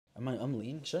I'm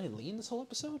lean. Should I lean this whole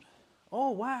episode? Oh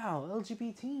wow,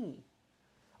 LGBT.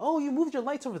 Oh, you moved your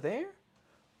lights over there?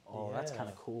 Oh, yeah. That's kind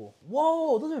of cool.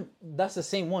 Whoa, that's the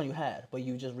same one you had, but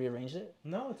you just rearranged it?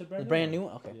 No, it's a brand new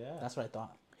one. Okay, yeah. That's what I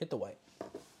thought. Hit the white.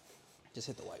 Just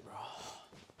hit the white, bro.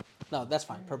 No, that's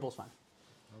fine. Purple's fine.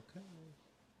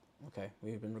 Okay,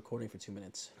 we've been recording for 2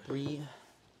 minutes. 3,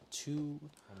 2,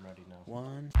 I'm ready now.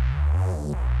 1.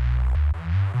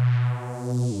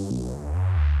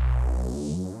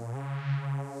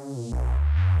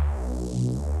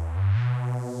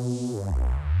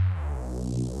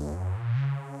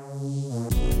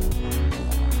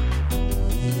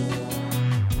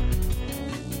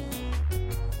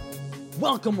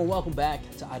 Welcome back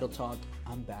to IdleTalk.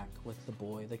 I'm back with the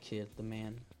boy, the kid, the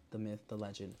man, the myth, the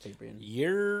legend, Fabian.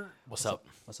 What's up?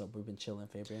 What's up? We've been chilling,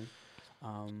 Fabian.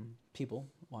 People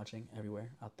watching everywhere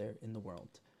out there in the world.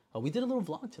 We did a little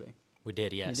vlog today. We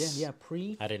did, yes. We did, yeah.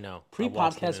 I didn't know.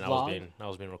 Pre-podcast vlog. I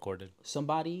was being recorded.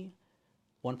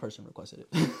 One person requested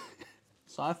it.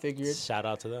 So I figured. Shout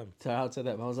out to them. I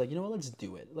was like, you know what? Let's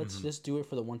do it. Let's just do it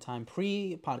for the one time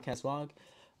pre-podcast vlog.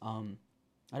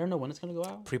 I don't know when it's gonna go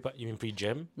out. You mean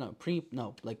pre-gym? No,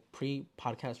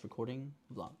 pre-podcast recording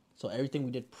vlog. So everything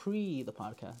we did pre the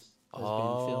podcast has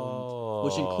been filmed,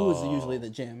 which includes usually the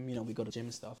gym. You know, we go to gym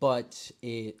and stuff, but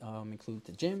it includes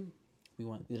the gym. We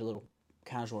did a little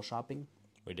casual shopping.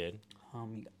 We did.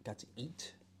 We got to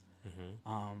eat,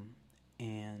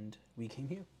 and we came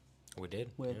here. We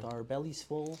did with our bellies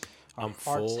full. Our I'm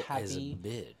hearts full happy. as a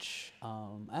bitch.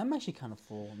 I'm actually kind of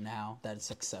full now that it's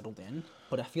like settled in.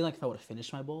 But I feel like if I would have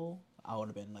finished my bowl, I would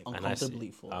have been like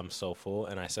uncomfortably full. I'm so full,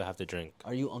 and I still have to drink.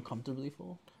 Are you uncomfortably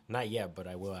full? Not yet, but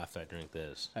I will after I drink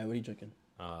this. All right, what are you drinking?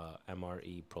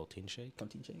 MRE protein shake.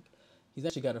 Protein shake. He's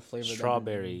actually got a flavor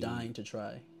strawberry that I'm dying to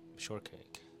try.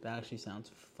 Shortcake. That actually sounds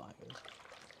fire.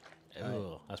 Ew,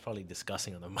 right. That's probably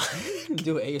disgusting on the mic.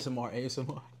 Do ASMR.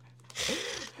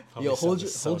 Yo, hold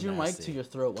your mic to your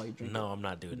throat while you drink. No, I'm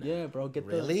not doing that. Yeah, bro, get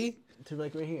to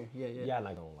like right here. Yeah. Yeah, I'm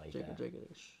not gonna like that. Drink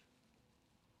it.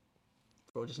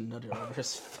 Bro just nutted over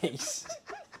his face.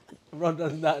 Bro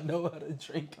does not know how to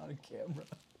drink on camera.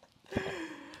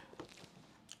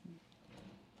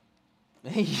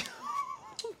 Hey,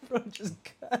 bro just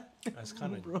got. That's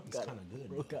kind of good.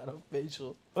 Bro got a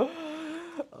facial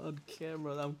on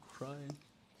camera. I'm crying.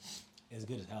 It's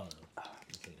good as hell though.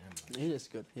 It is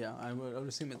good. Yeah, I would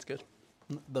assume it's good.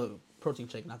 The protein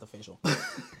shake, not the facial.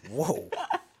 Whoa.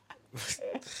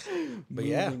 But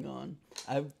Moving on.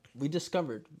 I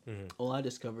discovered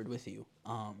with you,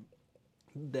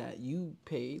 that you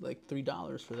pay like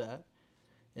 $3 for that,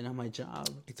 and on my job,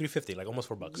 $3.50, like almost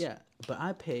 $4. Yeah, but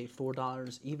I pay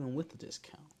 $4 even with the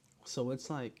discount. So it's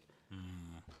like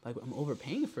I'm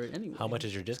overpaying for it anyway. How much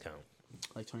is your discount?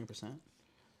 Like 20%.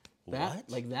 What?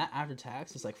 That after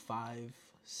tax is like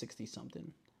 $5.60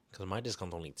 something. Because my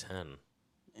discount's only 10.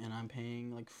 And I'm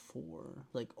paying like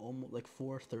almost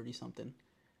 $4.30 something.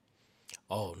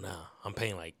 Oh no, I'm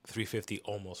paying like $3.50,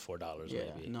 almost $4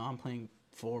 maybe. No, I'm paying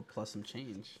 $4 plus some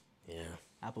change. Yeah.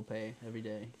 Apple Pay every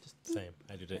day. Just same.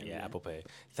 I do that. Yeah, Apple Pay.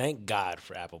 Thank God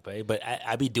for Apple Pay. But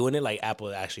I be doing it like Apple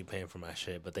is actually paying for my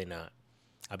shit, but they not.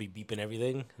 I be beeping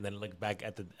everything, and then look back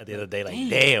at the other day like,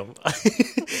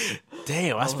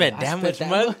 damn, I spent that much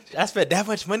money. I spent that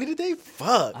much money today.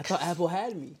 Fuck. I thought Apple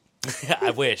had me.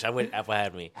 I wish Apple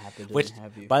had me. Apple doesn't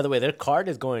have you. By the way, their card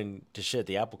is going to shit.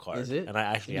 The Apple card. Is it? And I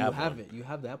actually have it. You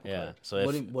have the Apple card. Yeah. So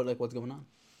what's going on?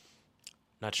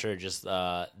 Not sure. Just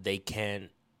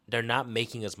they're not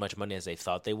making as much money as they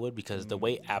thought they would, because the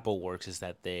way Apple works is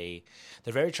that they're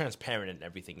very transparent in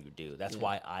everything you do. That's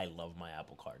why I love my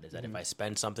Apple card, is that if I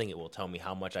spend something, it will tell me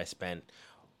how much I spent,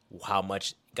 how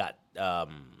much got,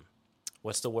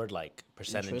 what's the word, like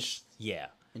percentage? Interest? Yeah,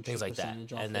 Interest, things like that.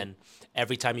 And then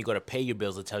every time you go to pay your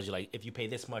bills, it tells you like, if you pay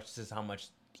this much, this is how much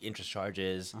interest charge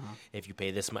is. If you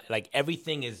pay this much, like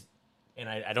everything is, and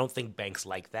I don't think banks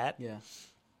like that. Yeah.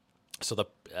 So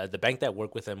the bank that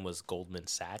worked with them was Goldman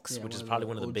Sachs, which is probably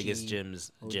one of the biggest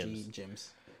gyms,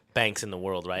 banks in the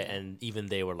world, right? And even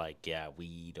they were like, yeah,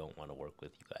 we don't want to work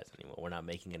with you guys anymore. We're not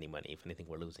making any money. If anything,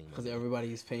 we're losing money. Because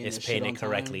everybody's paying it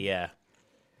correctly, yeah.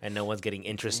 And no one's getting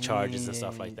interest charges and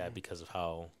stuff like that because of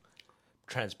how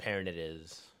transparent it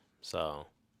is. So,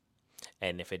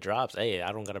 and if it drops, hey,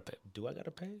 I don't gotta pay. Do I gotta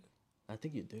pay? I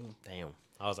think you do. Damn.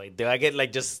 I was like, do I get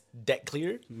like just debt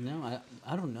cleared? No,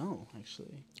 I don't know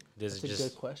actually. That's a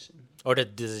good question. Or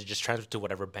does it just transfer to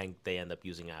whatever bank they end up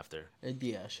using after?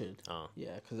 Yeah, it should. Oh.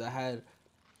 Yeah, because I had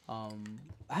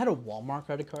a Walmart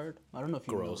credit card. I don't know if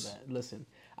you know that. Listen,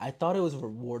 I thought it was a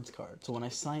rewards card. So when I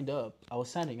signed up, I was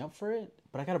signing up for it,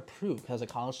 but I got approved because as a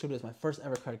college student, it's my first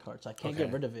ever credit card, so I can't Okay.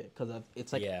 get rid of it because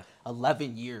it's like Yeah.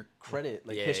 11-year credit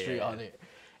Yeah, history yeah. on it.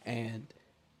 And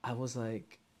I was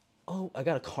like, oh, I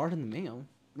got a card in the mail.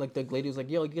 Like the lady was like,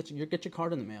 yo, get your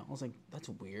card in the mail. I was like, that's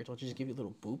weird. Don't you just give you a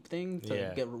little boop thing to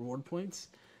Yeah. get reward points?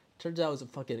 Turns out it was a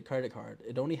fucking credit card.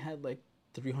 It only had like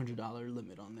 $300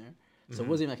 limit on there. So it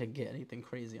wasn't even like I could get anything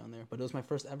crazy on there. But it was my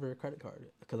first ever credit card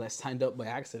because I signed up by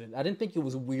accident. I didn't think it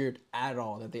was weird at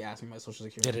all that they asked me my social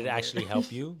security Did it number. actually help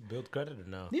you build credit or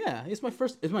no? Yeah, it's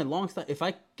my long time. If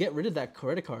I get rid of that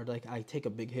credit card, like I take a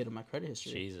big hit of my credit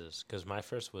history. Jesus, because my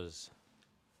first was.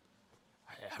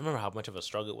 I remember how much of a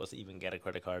struggle it was to even get a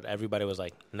credit card. Everybody was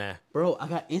like, "Nah." Bro, I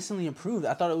got instantly approved.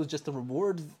 I thought it was just a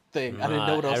reward thing. I didn't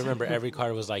know what else. I remember every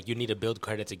card was like, "You need to build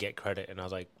credit to get credit," and I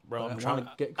was like, "Bro, But I'm I trying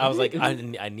wanna to get I was like,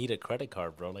 credit. I need a credit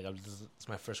card, bro. Like, it's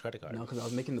my first credit card." No, because I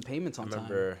was making the payments on I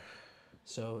remember, time.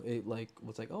 So it like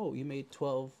was like, oh, you made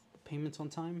 12 payments on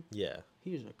time. yeah,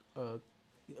 Here's a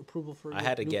approval for. I your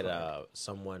had to new get card.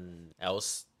 someone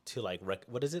else to like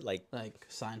what is it like? Like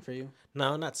sign for you.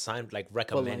 No, not sign, like But,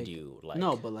 recommend you. Like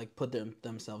no, but like put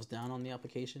themselves down on the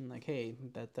application. Like, hey,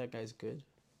 that guy's good.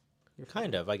 You're fine.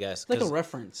 kind of, I guess, Like a 'cause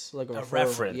reference, like a a referral.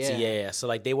 reference. Yeah. Yeah. So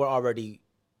like they already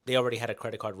had a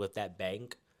credit card with that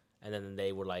bank, and then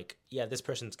they were like, "Yeah, this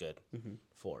person's good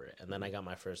for it." And then I got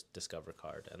my first Discover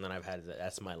card, and then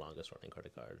that's my longest running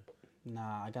credit card.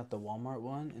 Nah, I got the Walmart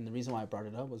one, and the reason why I brought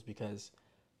it up was because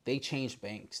they changed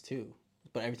banks too,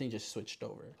 but everything just switched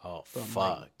over. Oh, from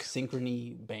fuck. like,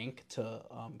 Synchrony Bank to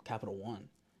Capital One,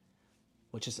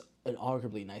 which is an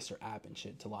arguably nicer app and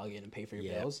shit to log in and pay for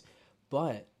your bills,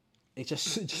 but it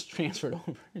just transferred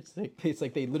over. It's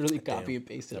like they literally copy and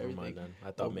pasted Never everything. mind then.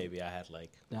 I thought maybe I had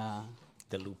like Nah,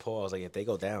 the loophole. I was like, if they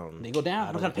go down, they go down.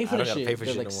 I don't gotta pay for I don't this gotta shit. pay for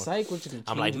They're shit like, no more. psych, we're just gonna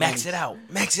I'm like, change max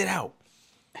banks." it out.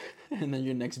 And then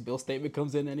your next bill statement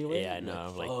comes in anyway. Yeah, I know.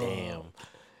 I'm like, damn.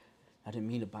 I didn't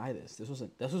mean to buy this. This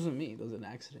wasn't me. This was an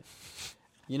accident.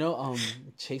 You know,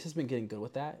 Chase has been getting good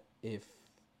with that.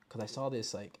 Because I saw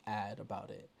this like ad about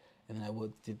it, and then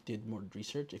I did more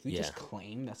research. If you just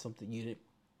claim that's something you didn't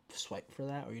swipe for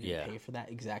that or you didn't pay for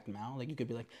that exact amount, like you could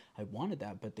be like, I wanted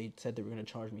that, but they said they were gonna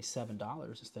charge me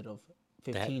 $7 instead of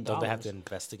 $15. Don't they have to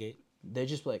investigate? They're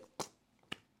just like,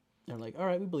 they're like, all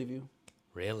right, we believe you.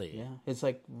 Really? Yeah, it's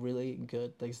like really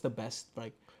good. Like it's the best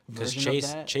like Because version of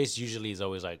that. Chase usually is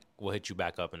always like, we'll hit you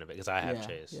back up in a bit. Because I have Yeah,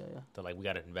 Chase. yeah. They're like, we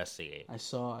got to investigate. I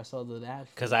saw the ad.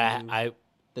 Because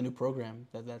the new program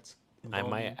that's. I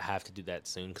might have to do that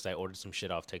soon because I ordered some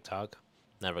shit off TikTok.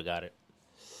 Never got it.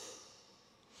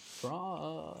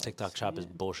 Bro, TikTok shop is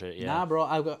bullshit. Yeah. Nah, bro,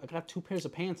 I got 2 pairs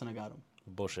of pants and I got them.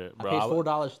 Bullshit, I bro. paid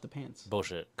 $4 for the pants.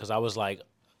 Bullshit. Because I was like,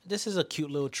 this is a cute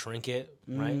little trinket,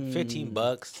 right?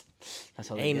 $15. That's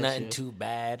how they Ain't get nothing you. too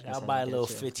bad. That's I'll how buy a they little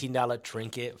get you. $15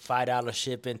 trinket, $5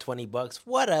 shipping, $20.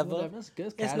 Whatever. That's good.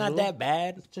 It's Casual. not that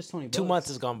bad. It's just $20. 2 months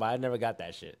has gone by. I never got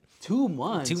that shit. 2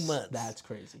 months. 2 months. That's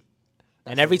crazy.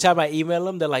 And every time I email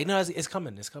them, they're like, "No, it's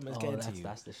coming. It's coming. It's Oh, getting to you."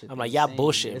 that's the shit I'm they're like, "Y'all saying.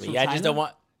 bullshit It's me. from I just China? don't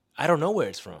want. I don't know where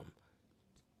it's from."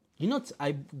 You know,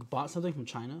 I bought something from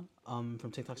China, from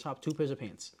TikTok shop, 2 pairs of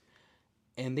pants,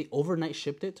 and they overnight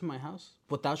shipped it to my house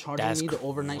without charging That's me the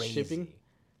overnight crazy. shipping.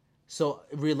 So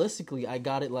realistically, I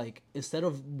got it like instead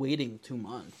of waiting 2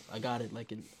 months, I got it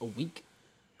like in a week.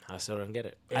 I still don't get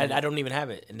it. And- I don't even have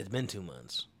it, and it's been 2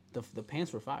 months. The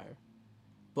pants were fire,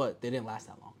 but they didn't last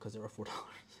that long because they were $4.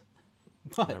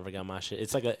 But I never got my shit.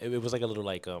 It's like it was like a little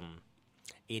like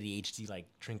ADHD like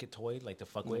trinket toy like to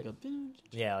fuck with. like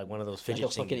Yeah, like one of those a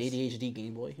fidget fucking things. ADHD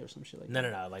Game Boy or some shit like that.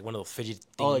 No, like one of those fidget things.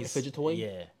 Oh, like a fidget toy?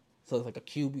 Yeah, So it's like a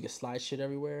cube, you can slide shit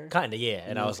everywhere. kind of. Yeah,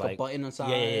 and I there's was like like, a button inside.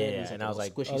 yeah. there's And a I was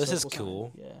little like, squishy oh, this is circle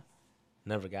cool. side. Yeah.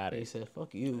 Never got They it. said,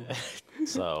 "Fuck you."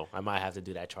 So I might have to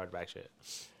do that chargeback shit.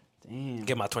 Damn.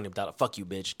 Get my $20. Fuck you,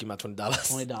 bitch. Give my $20.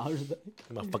 $20 back.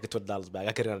 Get my fucking $20 back.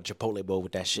 I could have got a Chipotle bowl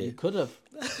with that You shit. could have.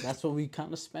 That's what we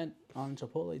kind of spent on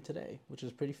Chipotle today, which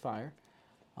is pretty fire.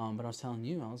 But I was telling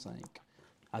you, I was like,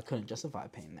 I couldn't justify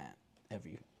paying that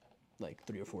every like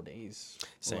 3 or 4 days,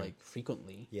 Same. or like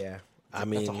frequently. Yeah, That's I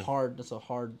mean, that's a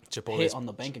hard Chipotle's hit on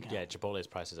the bank account. Yeah, Chipotle's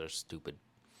prices are stupid.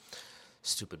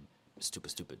 Stupid.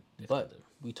 But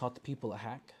we taught the people a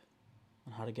hack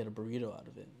on how to get a burrito out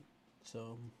of it.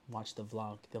 So watch the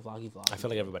vloggy vlog. I feel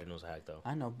like everybody knows a hack though.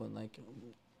 I know, but like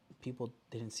people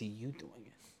didn't see you doing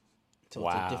it. So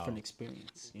Wow. it's a different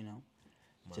experience, you know?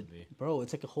 Might be. Bro,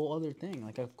 it's like a whole other thing.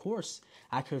 Like, of course,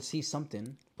 I could see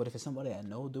something, but if it's somebody I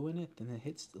know doing it, then it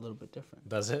hits a little bit different.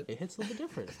 Does it? It hits a little bit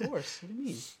different, of course. What do you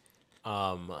mean?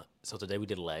 So today we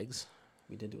did legs,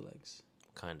 We did do legs.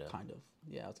 kind of. Kind of.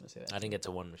 Yeah, I was going to say that. I didn't get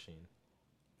to one machine.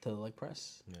 To the leg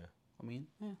press. Yeah, I mean,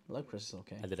 the leg press is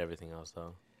okay. I did everything else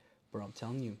though. Bro, I'm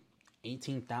telling you,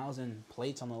 18,000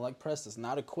 plates on the leg press does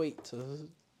not equate to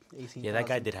 18,000. Yeah, that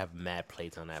guy did have mad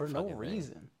plates on that for no fucking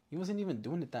reason. thing. He wasn't even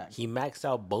doing it that. He maxed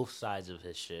out both sides of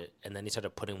his shit, and then he started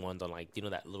putting ones on, like, you know,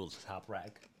 that little top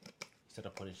rack. He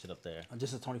started putting shit up there.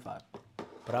 Just a 25.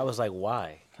 But I was like,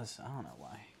 why? Because I don't know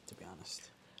why, to be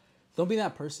honest. Don't be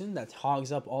that person that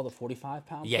hogs up all the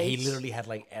 45-pound Yeah, plates. he literally had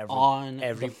like every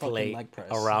the fucking plate leg press.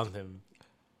 around him.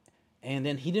 And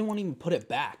then he didn't want to even put it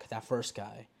back, that first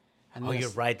guy. And Oh, then you're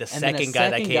right. The and then second guy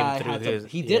that came guy through had to- his...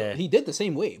 he did the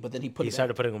same weight, but then he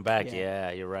started putting them back. Yeah.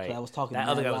 Yeah, you're right. So I was talking that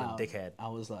mad other guy loud. was a dickhead. I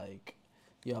was like,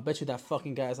 yo, I bet you that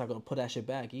fucking guy's not going to put that shit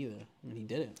back either. And he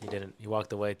didn't. He didn't. He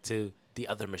walked away to the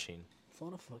other machine.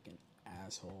 What a fucking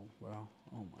asshole, bro.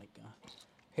 Oh, my God.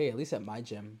 Hey, at least at my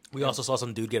gym. We also saw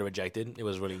some dude get rejected. It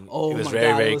was really... Oh, it was my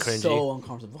very, God. very It was cringy. so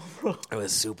uncomfortable, bro. It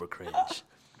was super cringe.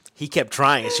 He kept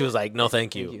trying, and she was like, "No,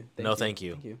 thank you. No, thank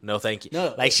you. Thank you. No, thank you."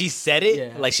 No, like she said it,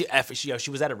 yeah. like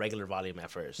she was at a regular volume at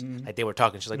 1st. Like they were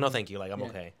talking. She's like, "No, thank you. Like I'm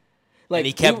okay." Like and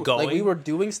he kept going. Like we were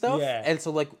doing stuff, Yeah. and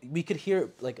so like we could hear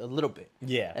like a little bit,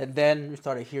 Yeah. and then we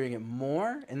started hearing it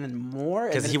more, and then more,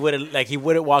 Because he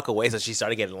wouldn't walk away, so she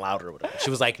started getting louder with him. She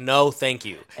was like, "No, thank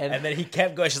you," and then he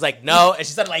kept going. She's like, "No," and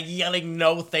she started like yelling,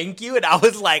 "No, thank you," and I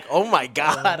was like, "Oh my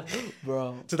god,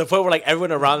 bro!" To the point where like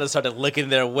everyone around us started looking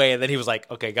their way, and then he was like,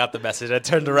 "Okay, got the message." I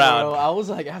turned around. Bro, I was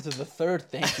like, after the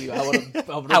third thank you, I would have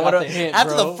got the hint,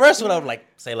 after bro. the first one, I'm like,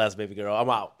 "Say less, baby girl. I'm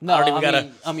out." No, I don't even gotta.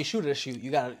 I mean, shoot or shoot.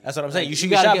 You gotta. That's what I'm saying. You shoot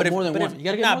gotta your shot, get but if more than one. You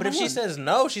gotta get more but than if she one. says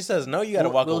no, she says no. You gotta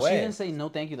walk Well, away. she didn't say no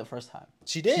thank you the first time.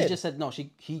 She did. She just said no.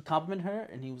 He complimented her,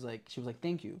 and she was like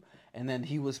thank you, and then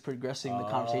he was progressing the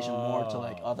conversation more to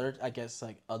like other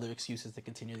excuses to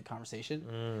continue the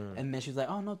conversation, and then she was like,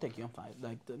 oh no thank you, I'm fine.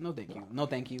 Like no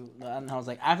thank you, and I was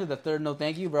like after the third no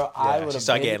thank you, bro, I would have. She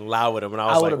started getting loud with him, and I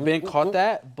I was would like, have been caught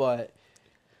that, but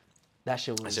that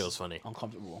shit was funny,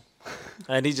 uncomfortable.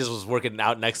 And he just was working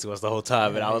out next to us the whole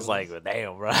time, and I was like,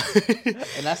 damn, bro.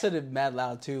 And I said it mad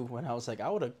loud too when I was like, I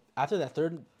would have after that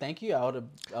third thank you, I would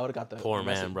have got the Poor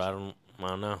message. man, bro. I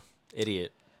don't know,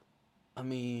 idiot. I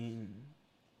mean,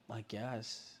 I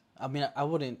guess. I mean, I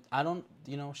wouldn't. I don't.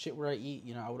 Shit where I eat.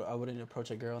 I wouldn't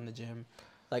approach a girl in the gym,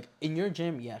 like in your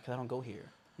gym. Yeah, because I don't go here.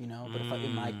 But if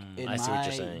in my I see what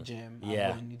you're saying. gym, Yeah.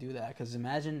 I wouldn't do that. Because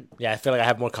imagine. Yeah, I feel like I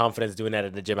have more confidence doing that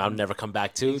at the gym I'll never come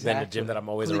back to than the gym that I'm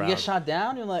always around. You get shot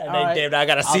down, you're like, And all then, right, damn, I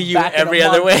gotta see I'm you back in a every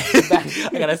other way. month.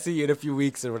 I gotta see you in a few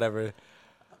weeks or whatever.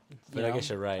 But I guess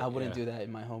you're right. I wouldn't do that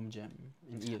in my home gym.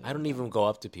 In either. I don't even go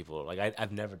up to people. Like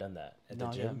I've never done that at the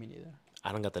gym. Yeah, me neither.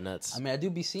 I don't got the nuts. I mean, I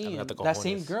do be seeing got the that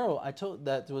same cojones. girl I told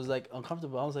that was like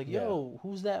uncomfortable. I was like, yo,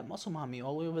 who's that muscle mommy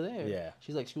all the way over there? Yeah.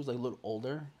 She was like a little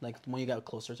older. Like when you got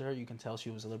closer to her, you can tell she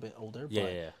was a little bit older. Yeah,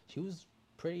 but yeah. She was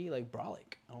pretty like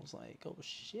brolic. I was like, oh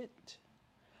shit.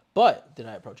 But did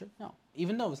I approach her? No.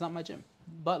 Even though it's not my gym.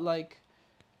 But like,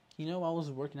 I was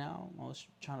working out. I was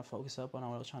trying to focus up on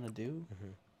what I was trying to do.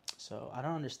 Mm-hmm. So I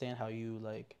don't understand how you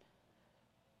like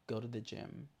go to the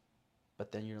gym,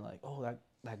 but then you're like, oh,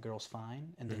 that girl's fine,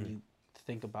 and then you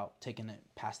think about taking it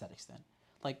past that extent.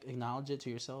 Like acknowledge it to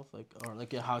yourself, like or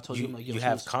like how I told you, like you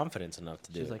have confidence enough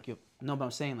to do She's it. like, no, but I'm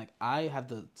saying like I have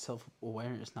the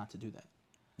self-awareness not to do that.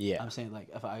 Yeah. I'm saying like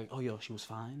if she was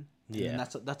fine. Yeah.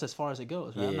 And that's as far as it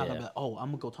goes. Right? I'm not gonna be like, I'm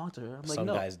gonna go talk to her. I'm like, Some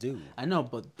no. guys do. I know,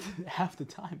 but half the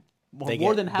time, They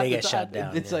more get- than half they the get time, shut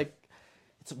down, it's yeah. like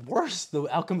it's worse. The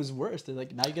outcome is worse. They're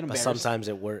like now you get But embarrassed. sometimes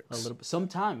it A works. little bit.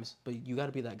 Sometimes, but you got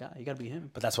to be that guy. You got to be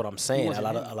him. But that's what I'm saying. A wasn't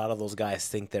lot him. of those guys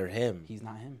think they're him. He's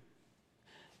not him.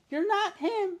 You're not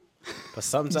him. But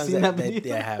sometimes seen that video? they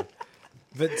have.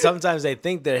 But sometimes they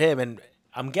think they're him, and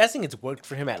I'm guessing it's worked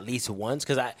for him at least once.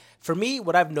 Because for me,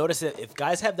 what I've noticed is if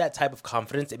guys have that type of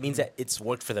confidence, it means that it's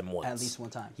worked for them once. At least one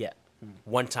time. Yeah,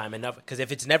 one time enough. Because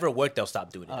if it's never worked, they'll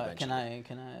stop doing it eventually.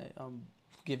 Can I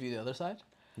give you the other side?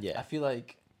 Yeah. I feel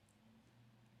like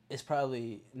it's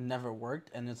probably never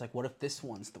worked, and it's like, what if this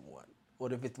one's the one?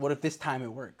 What if this time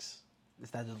it works?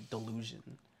 Is that a delusion?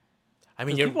 I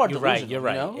mean, 'Cause you're people are right. You're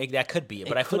delusional, right. That could be it.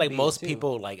 But It I feel could like be most too.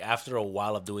 people, like after a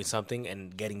while of doing something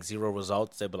and getting zero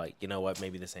results, they'll be like, you know what?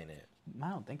 Maybe this ain't it. I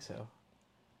don't think so.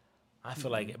 I feel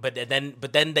like, but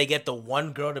then they get the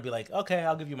one girl to be like, okay,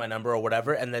 I'll give you my number or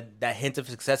whatever, and then that hint of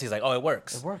success, he's like, oh, it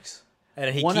works. It works. And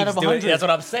then he One keeps out of doing 100. it. That's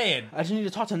what I'm saying. I just need to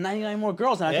talk to 99 more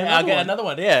girls, and Yeah, I'll get another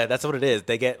one. Yeah, that's what it is.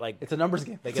 They get like It's a numbers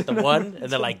game. they get the one,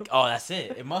 and they're like, oh, that's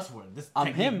it. It must work. This I'm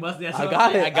technique him. Must, that's I what got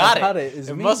I'm saying. it. I got I got it. it. It's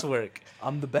It me. must work.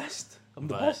 I'm the best. I'm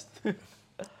the But- best.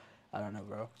 I don't know,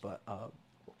 bro, but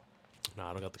No,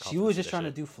 I don't got the. she was just trying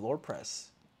to do floor press.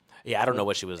 Yeah, I don't know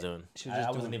what she was doing. She was just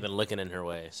I wasn't doing- even looking in her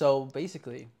way. So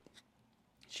basically,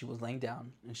 she was laying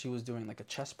down and she was doing like a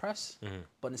chest press,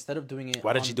 but instead of doing it,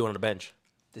 Why did she do it on the bench?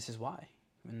 This is why.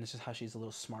 and this is how she's a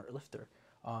little smart lifter.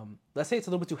 Let's say it's a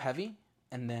little bit too heavy,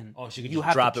 and then she could you just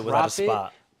have drop to it without a drop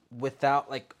spot. without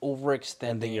like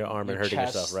overextending your arm and your hurting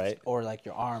chest yourself, right? Or like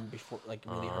your arm before like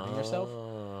really hurting yourself.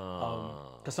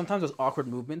 Because sometimes those awkward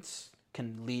movements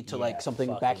can lead to like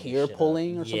something back here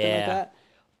pulling or something like that.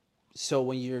 So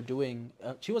when you're doing,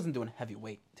 she wasn't doing heavy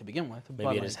weight to begin with. Maybe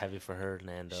but, it is heavy for her,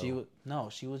 Nando.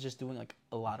 She was just doing like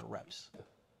a lot of reps.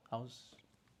 I was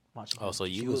watching. Oh, so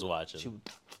you was watching?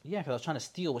 Yeah, because I was trying to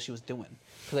steal what she was doing.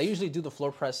 Because I usually do the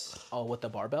floor press with the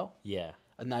barbell. Yeah.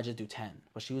 And I just do 10.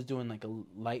 But she was doing like a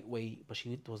lightweight, but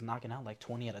she was knocking out like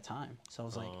 20 at a time. So I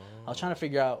was like, I was trying to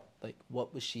figure out like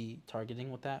what was she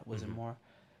targeting with that? Was it more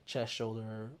chest,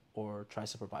 shoulder, or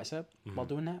tricep or bicep while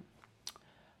doing that?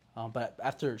 But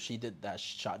after she did that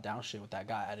shot down shit with that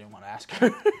guy, I didn't want to ask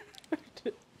her.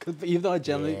 Even though I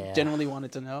genuinely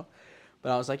wanted to know.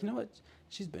 But I was like, you know what?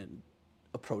 She's been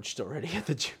approached already at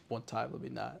the gym one time. Let me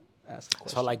not ask the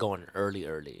question. So I like going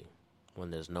early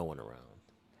when there's no one around.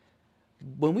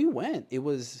 When we went, it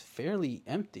was fairly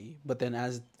empty. But then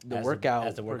as the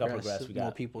workout progressed, we got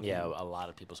more people. Yeah, a lot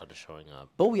of people started showing up.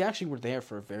 But we actually were there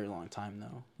for a very long time,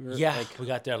 though. We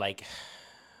got there like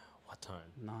what time?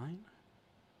 9.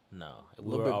 No,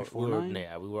 we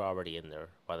were already in there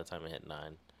by the time it hit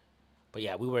 9. But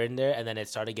yeah, we were in there, and then it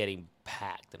started getting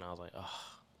packed, and I was like, oh.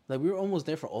 Like we were almost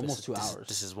there for almost 2 hours.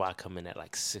 This is why I come in at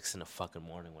like 6 in the fucking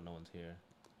morning when no one's here.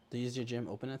 Is your gym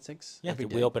open at 6? Yeah,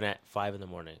 we open at 5 in the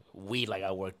morning.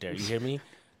 I work there. You hear me?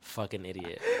 Fucking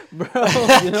idiot. Bro,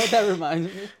 you know what that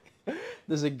reminds me?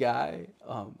 There's a guy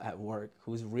at work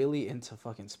who's really into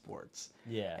fucking sports.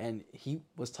 Yeah. And he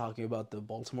was talking about the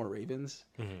Baltimore Ravens.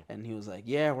 Mm-hmm. And he was like,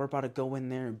 yeah, we're about to go in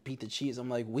there and beat the Chiefs. I'm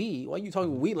like, we? Why are you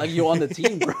talking we? Like you're on the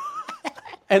team, bro.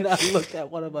 And I looked at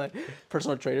one of my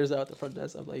personal trainers out at the front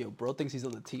desk. I'm like, yo, bro thinks he's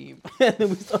on the team. And then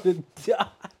we started dying.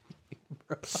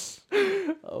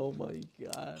 Oh my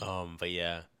god. But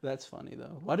yeah, that's funny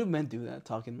though. Why do men do that?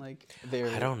 Talking like they're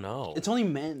I don't know. It's only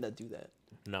men that do that.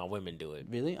 No, women do it.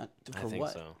 Really? I think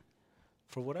what? So.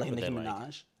 For whatever like they Nicki like.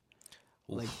 Minaj.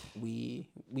 Like we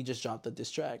just dropped a diss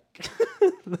track.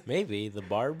 Maybe the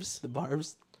Barbz. The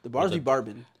Barbz be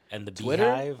barbing. And the Twitter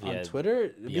Beehive. On Twitter,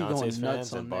 it'd be going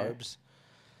nuts on Barbz.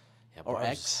 Yeah, or Barbz,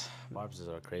 X. Barbz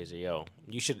are crazy. Yo,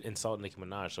 you should insult Nicki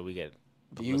Minaj so we get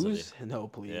views. Publicity. No,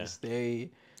 please. Yeah.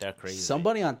 They're crazy.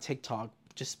 Somebody on TikTok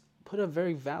just put a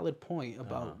very valid point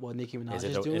about what Nicki Minaj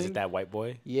is doing. Is it that white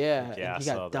boy? Yeah. Yeah, he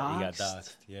got doxxed. He got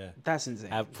doxxed. Yeah. That's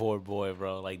insane. That poor boy,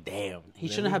 bro. Like, damn. He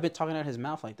shouldn't have been talking out his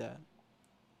mouth like that.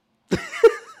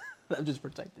 I'm just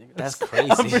protecting. That's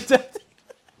crazy. I'm protecting.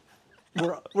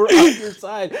 We're on your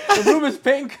side. The room is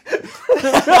pink.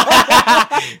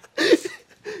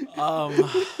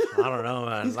 I don't know,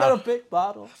 man. He's got a big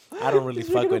bottle. I don't really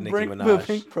fuck with Nicki Minaj. The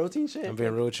pink protein shake. I'm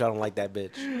being real with you. I don't like that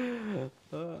bitch.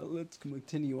 Let's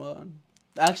continue on.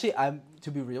 Actually,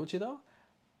 to be real with you though,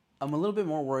 I'm a little bit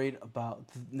more worried about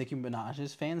Nicki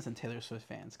Minaj's fans than Taylor Swift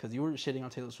fans because you were shitting on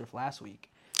Taylor Swift last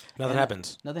week. Nothing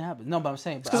happens. Nothing happens. No, but I'm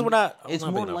saying because we're not. It's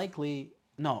more likely.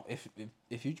 No,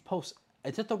 if you post.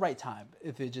 It's at the right time.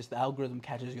 If it just the algorithm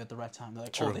catches you at the right time, they're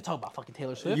like, True. oh, they talk about fucking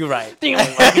Taylor Swift. You're right. You're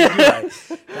right.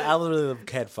 The algorithm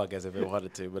can't fuck us if it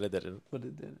wanted to, but it didn't.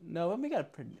 No, it was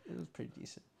pretty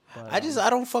decent. But, I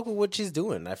don't fuck with what she's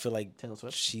doing. I feel like Taylor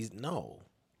Swift. I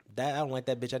don't like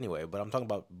that bitch anyway. But I'm talking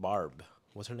about Barb.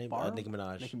 What's her name? Nicki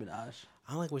Minaj.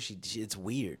 I don't like what it's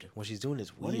weird. What she's doing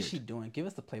is weird. What is she doing? Give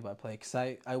us the play-by-play, because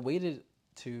I waited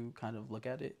to kind of look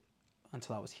at it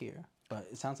until I was here. But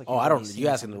it sounds like I don't. You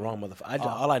asking the wrong motherfucker.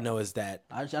 All I know is that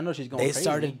I know she's going. They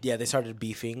started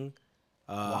beefing,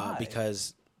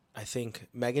 because I think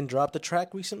Megan dropped a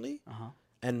track recently,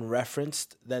 and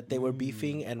referenced that they were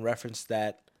beefing, and referenced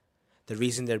that the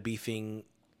reason they're beefing,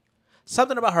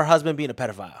 something about her husband being a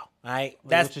pedophile. Right?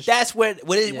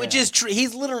 Which is true.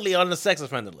 He's literally on the sex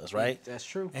offender list, right? That's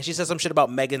true. And she said some shit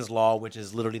about Megan's law, which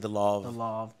is literally the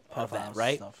law of that,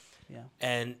 right? Stuff. Yeah.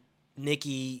 And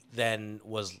Nikki then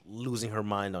was losing her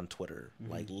mind on Twitter,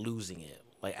 like losing it,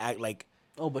 like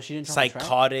oh, but she didn't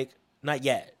psychotic. Not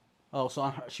yet. Oh,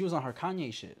 so she was on her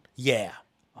Kanye shit. Yeah.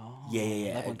 Oh,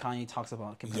 yeah. Like when Kanye talks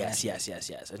about yes,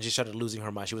 and she started losing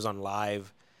her mind. She was on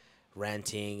live,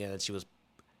 ranting, and she was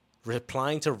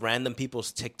replying to random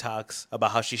people's TikToks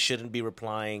about how she shouldn't be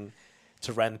replying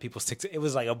to random people's TikToks. It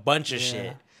was like a bunch of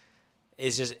shit.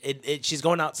 It's just she's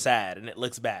going out sad, and it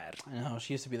looks bad. I know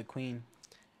she used to be the queen.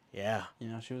 Yeah,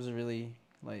 she was really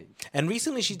like. And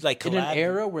recently, she's like in an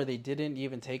era where they didn't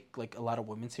even take like a lot of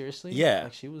women seriously. Yeah,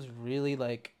 like she was really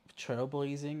like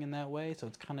trailblazing in that way, so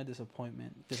it's kind of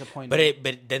disappointing.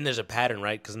 But then there's a pattern,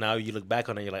 right? Because now you look back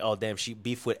on it, you're like, oh damn, she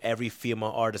beefed with every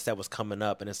female artist that was coming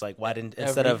up, and it's like, why didn't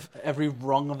every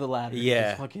rung of the ladder?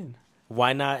 Yeah. Fucking...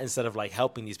 Why not, instead of like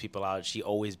helping these people out, she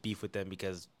always beefed with them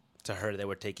because to her they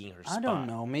were taking her spot. I don't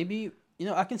know. Maybe,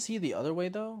 I can see the other way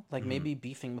though. Like maybe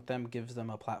beefing with them gives them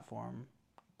a platform,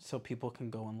 so people can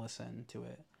go and listen to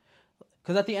it.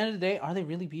 Because at the end of the day, are they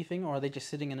really beefing, or are they just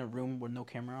sitting in a room with no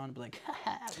camera on and be like,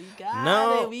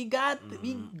 we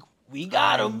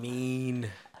got him.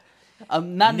 I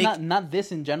mean, not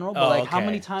this in general, but like how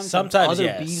many times sometimes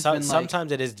beefs been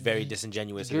sometimes it is very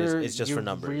disingenuous. It's just for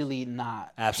numbers. Really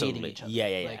not absolutely hating each other.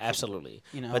 Yeah, like, absolutely.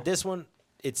 But this one,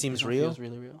 it seems real. Feels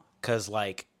really real. Because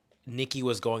like Nicki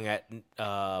was going at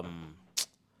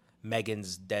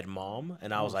Megan's dead mom,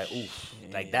 and I was like, oof,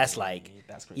 like that's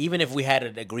crazy. Even if we had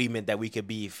an agreement that we could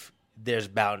beef, there's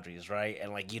boundaries, right?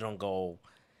 And like you don't go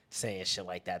saying shit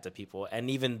like that to people. And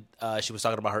even she was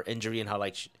talking about her injury and how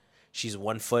like she's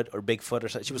 1 foot or Bigfoot or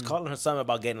something. She was calling her something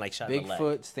about getting like shot in the leg.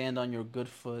 Bigfoot, stand on your good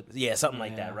foot. Yeah, something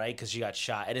like that, right? Because she got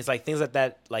shot, and it's like things like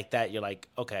that. You're like,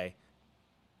 okay,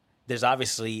 there's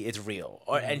obviously it's real,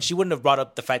 and she wouldn't have brought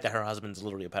up the fact that her husband's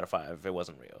literally a pedophile if it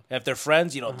wasn't real. If they're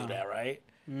friends, you don't do that, right?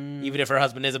 Even if her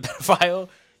husband is a pedophile,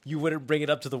 you wouldn't bring it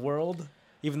up to the world,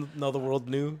 even though the world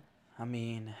knew. I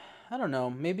mean, I don't know.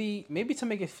 Maybe to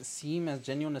make it seem as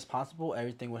genuine as possible,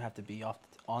 everything would have to be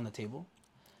on the table.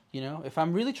 If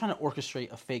I'm really trying to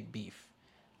orchestrate a fake beef,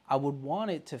 I would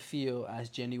want it to feel as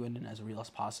genuine and as real as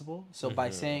possible. So by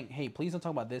saying, hey, please don't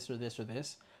talk about this or this or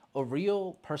this, a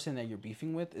real person that you're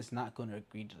beefing with is not going to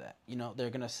agree to that. They're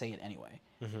going to say it anyway.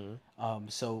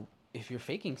 So if you're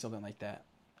faking something like that,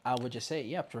 I would just say,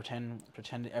 yeah, pretend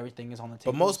everything is on the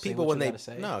table. But most people, when they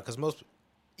because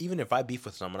even if I beef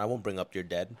with someone, I won't bring up your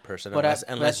dead person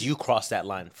unless you cross that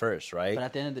line first, right? But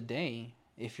at the end of the day,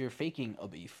 if you're faking a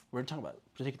beef, we're talking about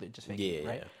particularly just faking,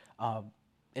 right? Yeah.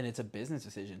 And it's a business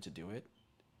decision to do it.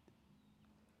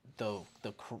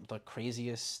 The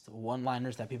craziest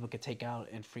one-liners that people could take out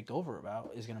and freak over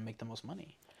about is gonna make the most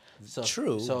money. So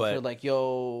true. So but if you're like,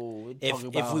 yo,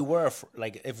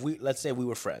 if we let's say we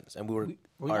were friends and we were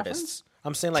artists,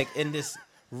 I'm saying like in this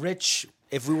rich,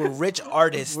 if we were rich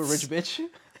artists, we're rich bitch.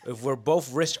 If we're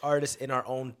both rich artists in our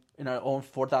own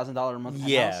 $4,000 a month house.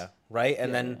 Yeah, right.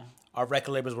 And then our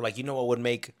record labels were like, you know what would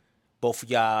make both of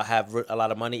y'all have a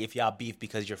lot of money if y'all beef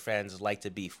because your fans like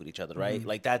to beef with each other, right?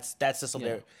 Like that's just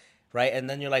something, right? And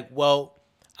then you're like, well,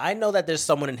 I know that there's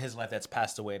someone in his life that's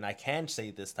passed away, and I can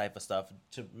say this type of stuff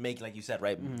to make, like you said,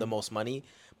 right, the most money.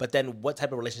 But then, what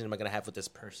type of relationship am I gonna have with this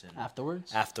person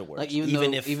afterwards? Like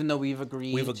even though we've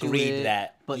agreed to it,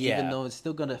 that, but even though it's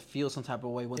still gonna feel some type of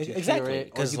way once you hear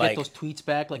it, or you get those tweets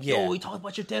back, like, yo, we talked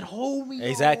about your dead homie.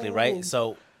 Exactly, right?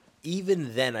 So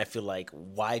even then, I feel like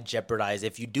why jeopardize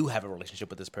if you do have a relationship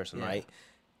with this person, right?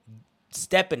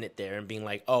 Stepping it there and being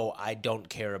like, oh, I don't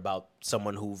care about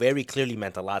someone who very clearly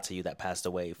meant a lot to you that passed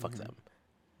away. Fuck them.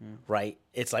 Right?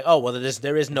 It's like, oh, well,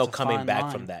 there is no coming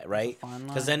back from that, right?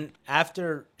 Because then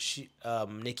after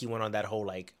Nicki went on that whole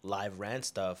like live rant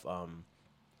stuff,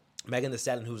 Megan Thee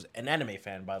Stallion, who's an anime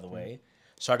fan, by the way,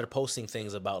 started posting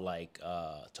things about like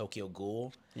Tokyo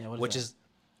Ghoul, which is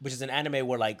an anime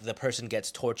where like the person gets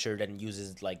tortured and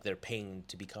uses like their pain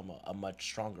to become a much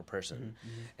stronger person.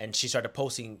 And she started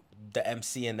posting the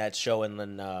MC in that show, and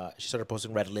then she started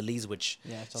posting red lilies, which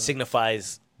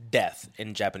signifies death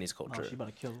in Japanese culture. Oh, she about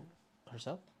to kill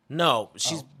herself? No,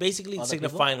 she's basically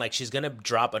signifying like she's gonna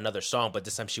drop another song, but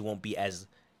this time she won't be as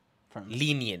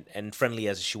lenient and friendly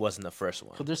as she was in the first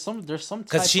one. So there's some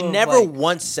because she never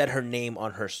once said her name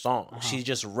on her song. She's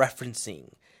just referencing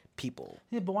people.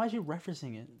 Yeah, but why is she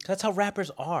referencing it? That's how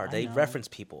rappers are. They reference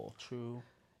people. True.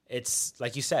 It's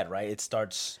like you said, right? It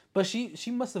starts. But she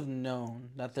must have known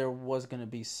that there was going to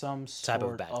be some sort type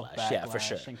of backlash. Yeah, for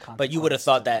sure. But you would have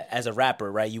thought that as a rapper,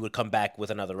 right? You would come back with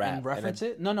another rap and reference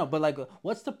it. No. But like,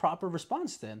 what's the proper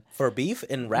response then for beef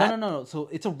in rap? No. So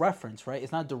it's a reference, right?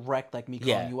 It's not direct like me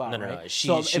calling you out, right?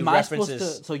 No. She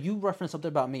references. So you reference something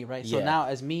about me, right? So now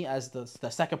as me as the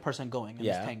second person going in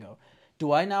this tango.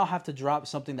 Do I now have to drop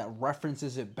something that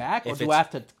references it back, or do I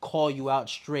have to call you out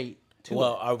straight to it?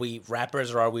 Are we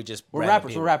rappers or are we just We're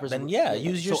rappers. We're rappers. Then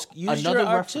use your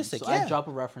artistic. I drop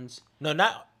a reference. No,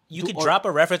 not you could drop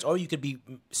a reference, or you could be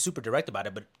super direct about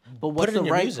it. But what's put it in the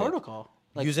your right music. protocol?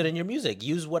 Like, use it in your music.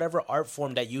 Use whatever art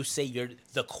form that you say you're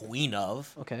the queen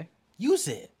of. Okay. Use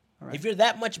it. Right. If you're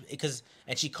that much,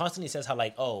 and she constantly says how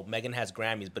like, oh, Megan has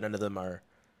Grammys, but none of them are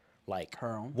like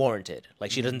her own warranted. Like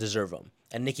she doesn't deserve them.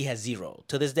 And Nicki has 0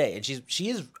 to this day, and she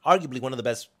is arguably one of the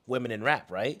best women in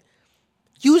rap, right?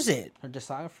 Use it. Her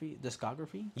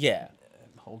discography. Yeah.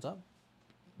 Holds up.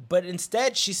 But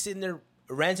instead, she's sitting there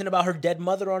ranting about her dead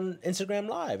mother on Instagram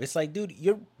Live. It's like, dude,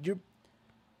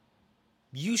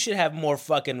 you should have more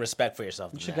fucking respect for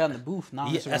yourself. You should get in the booth.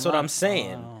 Not that's what I'm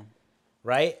saying.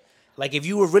 Right? Like, if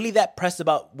you were really that pressed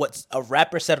about what a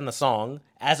rapper said on a song,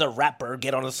 as a rapper,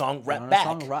 get on the song, rap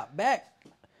back.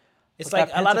 It's like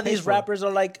a lot of these rappers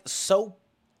are like so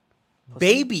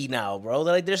baby now, bro.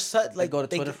 They're like, they're such like, they go to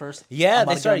Twitter first. Yeah,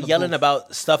 they start yelling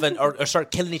about stuff or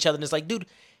start killing each other, and it's like, dude,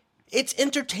 it's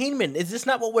entertainment. Is this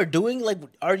not what we're doing? Like,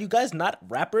 are you guys not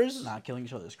rappers? Nah, killing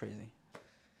each other is crazy.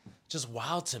 Just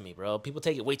wild to me, bro. People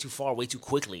take it way too far, way too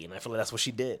quickly, and I feel like that's what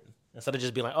she did. Instead of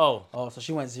just being like, oh, so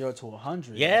she went 0 to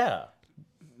 100. Yeah.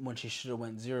 When she should have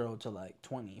went 0 to like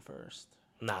 20 first.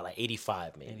 Nah, like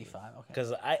 85 maybe. 85, okay.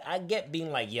 Because I get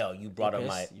being like, yo, you brought up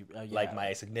like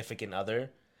my significant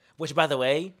other, which, by the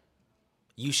way,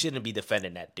 you shouldn't be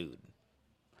defending that dude.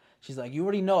 She's like, you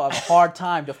already know I have a hard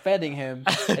time defending him,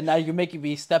 and now you're making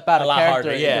me step out of character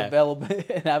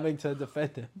and having to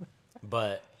defend him.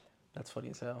 But that's funny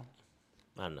as hell.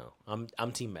 I don't know.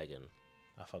 I'm Team Megan.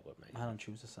 I fuck with Megan. I don't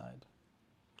choose a side.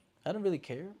 I don't really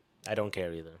care. I don't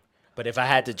care either. But if I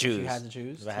had to choose,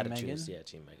 Team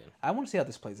Megan. I want to see how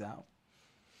this plays out.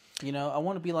 You know, I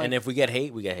want to be like. And if we get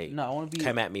hate, we get hate. No, I want to be.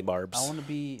 Come at me, Barbz. I want to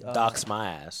be. Dox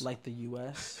my ass. Like the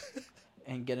U.S.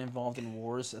 and get involved in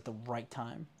wars at the right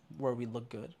time where we look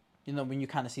good. You know, when you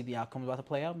kind of see the outcome about to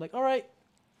play out, I'm like, all right,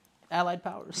 Allied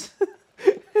powers.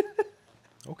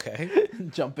 Okay.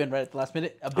 Jump in right at the last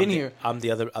minute. I've been here. I'm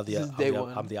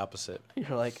the opposite.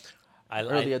 You're like. I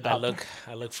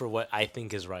look for what I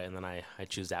think is right, and then I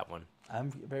choose that one. I'm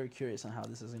very curious on how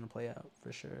this is going to play out,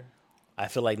 for sure. I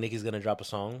feel like Nicki's going to drop a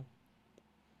song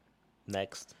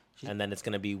next, and then it's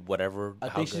going to be whatever. I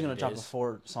think she's going to drop a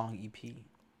 4-song EP.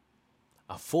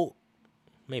 A full,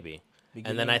 maybe. Beginning,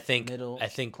 and then I think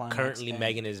climax, currently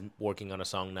Megan is working on a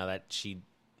song now that she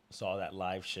saw that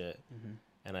live shit. Mm-hmm.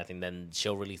 And I think then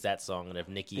she'll release that song. And if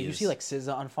Nicki Did you see like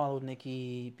SZA unfollowed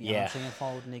Nicki? Beyonce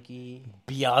unfollowed Nicki.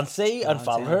 Beyonce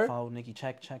unfollowed her? Unfollowed Nicki.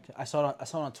 Check. I saw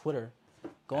it on Twitter.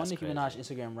 Go on Nicki Minaj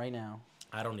Instagram right now.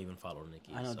 I don't even follow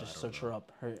Nicki. I know, just search her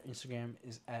up. Her Instagram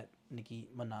is at Nicki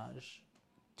Minaj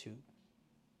 2.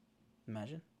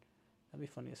 Imagine. That'd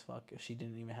be funny as fuck if she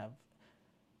didn't even have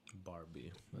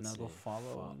Barbie. Go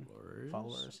follow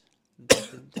followers.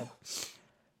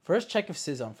 First, check if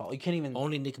SZA unfollowed. You can't even.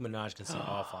 Only Nicki Minaj can see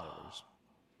all followers.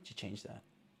 She changed that.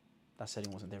 That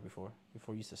setting wasn't there before.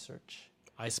 Before you used to search.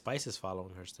 Ice Spice is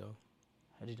following her still.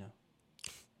 How do you know?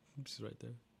 She's right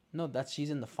there. No,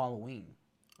 she's in the following.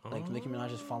 Like Nicki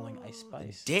Minaj is following Ice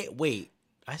Spice. Wait,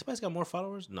 Ice Spice got more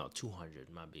followers? No,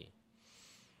 200 might be.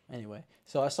 Anyway,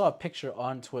 so I saw a picture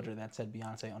on Twitter that said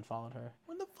Beyonce unfollowed her.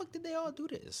 When the fuck did they all do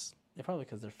this? They're probably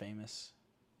because they're famous.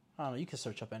 I don't know. You can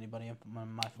search up anybody on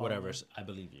my followers. Whatever. I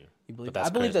believe you. You believe? I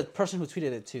believe the person who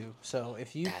tweeted it too. So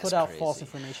if you put out false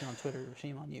information on Twitter,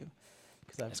 shame on you.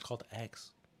 It's called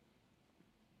X.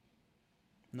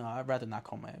 No, I'd rather not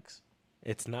call my ex.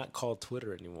 It's not called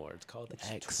Twitter anymore. It's called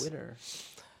X. Twitter.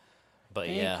 But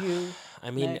Thank you.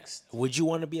 I mean, would you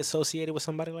want to be associated with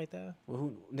somebody like that?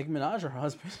 Well, Nicki Minaj or her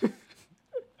husband?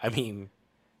 I mean,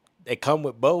 they come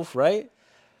with both, right?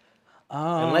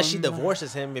 Unless she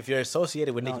divorces him, if you're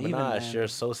associated with Nicki Minaj, you're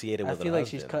associated with her husband. I feel like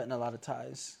she's cutting a lot of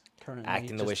ties currently.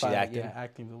 Acting the way she's acting? Yeah,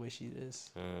 acting the way she is.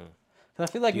 I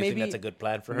feel like Do you think that's a good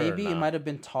plan for her? Maybe it might have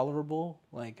been tolerable,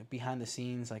 like behind the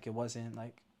scenes, like it wasn't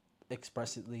like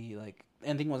expressly like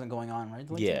anything wasn't going on, right?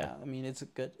 Like, yeah. I mean, it's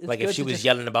good. It's like good if she was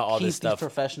yelling about all this stuff,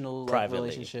 professional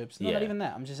relationships. No, not even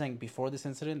that. I'm just saying before this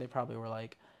incident, they probably were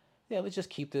like, yeah, let's just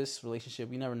keep this relationship.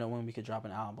 We never know when we could drop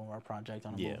an album or a project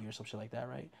on a movie or some shit like that,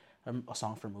 right? Or a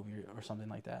song for a movie or something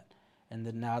like that. And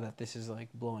then now that this is like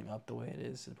blowing up the way it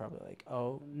is, it's probably like,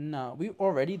 oh no, we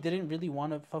already didn't really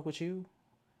want to fuck with you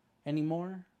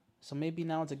anymore. So maybe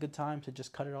now it's a good time to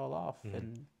just cut it all off.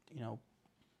 And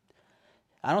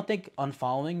I don't think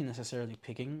unfollowing and necessarily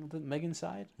picking the Megan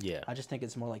side. Yeah. I just think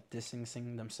it's more like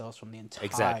distancing themselves from the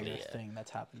entire thing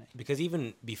that's happening. Because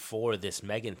even before this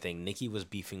Megan thing, Nicki was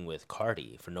beefing with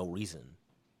Cardi for no reason.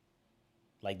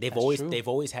 Like they've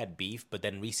always had beef, but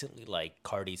then recently, like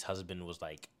Cardi's husband was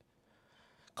like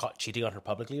caught cheating on her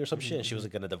publicly or some shit, and she was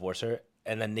gonna divorce her.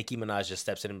 And then Nicki Minaj just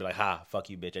steps in and be like, "Ha,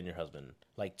 fuck you, bitch, and your husband."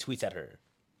 Like tweets at her,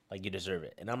 like you deserve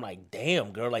it. And I'm like,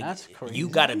 damn, girl, like you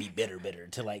gotta be bitter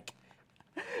to like.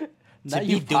 Not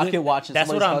you pocket watching. That's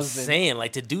what I'm saying.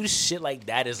 Like to do shit like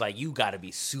that is like you gotta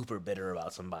be super bitter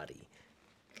about somebody.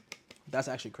 That's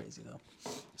actually crazy though.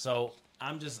 So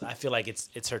I feel like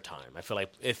it's her time. I feel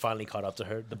like it finally caught up to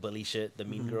her. The bully shit, the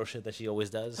mean girl shit that she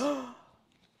always does.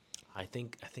 I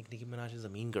think Nicki Minaj is a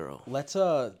mean girl. Let's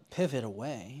pivot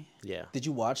away. Yeah. Did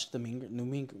you watch the new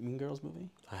Mean Girls movie?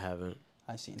 I haven't.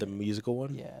 I seen the musical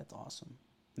one. Yeah, it's awesome.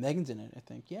 Megan's in it, I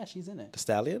think. Yeah, she's in it. The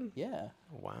Stallion. Yeah.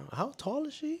 Wow. How tall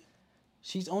is she?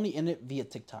 She's only in it via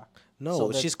TikTok. No,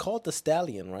 so she's called the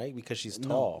Stallion, right? Because she's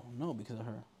tall. No, because of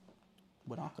her.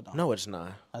 With No, it's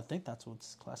not. I think that's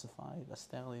what's classified a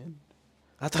stallion.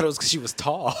 I thought it was because she was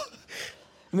tall.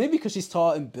 Maybe because she's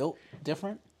tall and built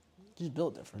different. She's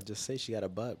built different. Just say she got a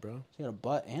butt, bro. She got a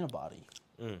butt and a body.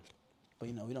 But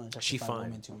we don't objectify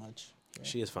women too much. Right?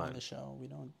 She is fine. On the show, we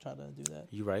don't try to do that.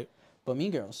 You right. But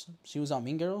Mean Girls. She was on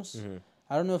Mean Girls. Mm-hmm.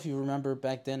 I don't know if you remember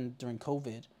back then during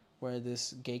COVID where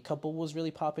this gay couple was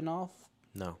really popping off.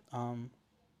 No. I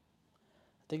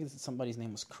think somebody's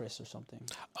name was Chris or something.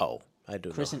 Oh, I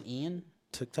do. Chris and Ian.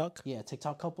 TikTok. Yeah,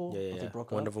 TikTok couple. Yeah. They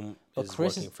broke One up. of them but is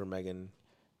Chris working for Megan.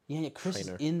 Yeah, Chris is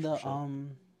in the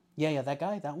that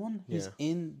guy, that one. He's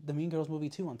in the Mean Girls movie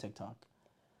too on TikTok.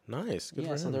 Nice. Good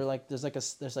for him. So they're like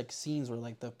there's scenes where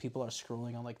like the people are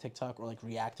scrolling on like TikTok or like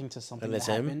reacting to something and that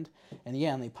happened. And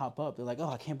and they pop up. They're like, "Oh,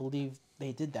 I can't believe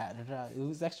they did that." It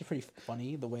was actually pretty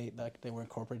funny the way like they were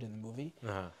incorporated in the movie.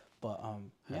 Uh-huh. But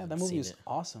that movie is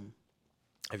awesome.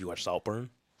 Have you watched Saltburn?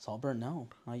 Saltburn? No,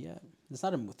 not yet. It's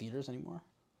not in theaters anymore.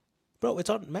 Bro, it's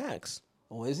on Max.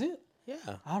 Oh, is it?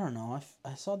 Yeah. I don't know.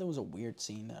 I saw there was a weird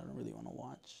scene that I don't really want to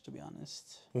watch, to be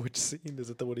honest. Which scene? Is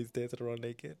it the one he's dancing around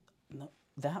naked? No,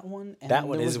 that one. And that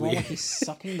one there is was one weird. where he's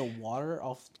sucking the water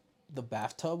off the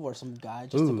bathtub where some guy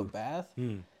just took a bath.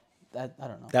 That I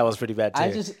don't know. That was pretty bad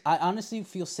too. I honestly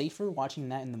feel safer watching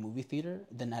that in the movie theater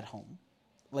than at home.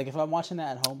 Like if I'm watching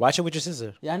that at home, watch it with your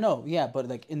sister. Yeah, I know. Yeah, but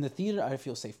like in the theater, I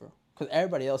feel safer because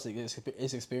everybody else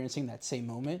is experiencing that same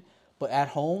moment. But at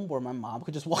home, where my mom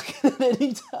could just walk in at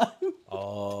any time.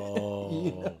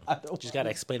 Oh, just gotta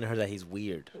explain to her that he's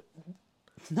weird.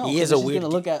 No, he is a weird.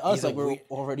 Gonna look at us like we're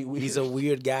already weird. He's a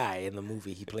weird guy in the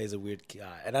movie. He plays a weird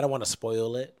guy, and I don't want to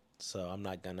spoil it, so I'm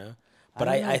not gonna. But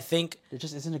I think there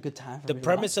just isn't a good time. The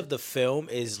premise of the film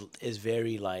is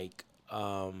very like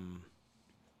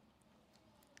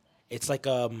it's like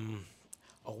a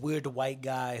weird white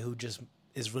guy who just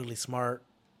is really smart.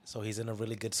 So he's in a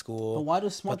really good school. But why do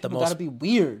smart people gotta be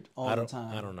weird all the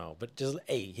time? I don't know. But just,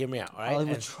 hey, hear me out, all right?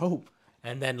 Hollywood trope.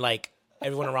 And then, like,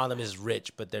 everyone around them is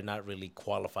rich, but they're not really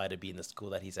qualified to be in the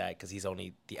school that he's at because he's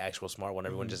only the actual smart one.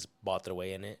 Everyone just bought their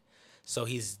way in it. So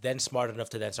he's then smart enough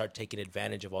to then start taking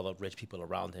advantage of all the rich people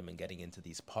around him and getting into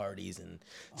these parties and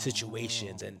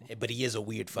situations. But he is a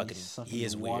weird fucking. He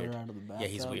is weird. Yeah,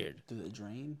 he's weird. Through the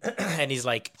drain. And he's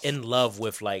like in love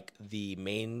with like the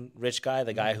main rich guy,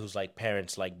 the guy whose like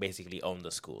parents like basically own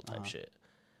the school type shit.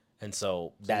 And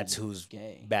so that's who's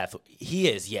gay. He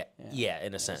is, yeah,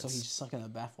 in a sense. So he's sucking the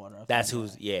bathwater. That's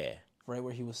who's, Right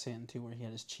where he was sitting too, where he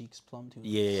had his cheeks plumbed to.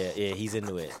 Yeah, he's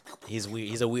into it. He's weird.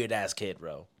 He's a weird ass kid,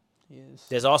 bro. Yes.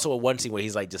 There's also one scene where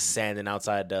he's like just standing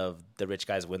outside of the rich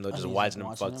guy's window, just watching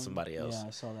him fuck somebody else. Yeah,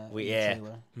 I saw that. Weird.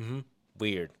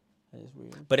 That is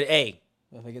weird. But hey,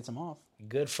 if it gets him off,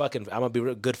 good fucking. I'm gonna be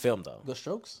real. Good film though. Good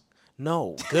strokes.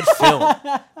 No, good film.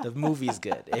 The movie's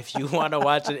good. If you want to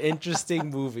watch an interesting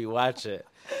movie, watch it.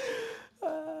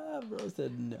 Bro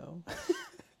said no.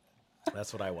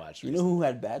 That's what I watched. You know who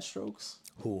had bad strokes?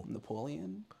 Who?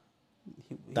 Napoleon.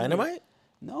 Dynamite?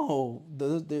 No,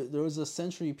 there was a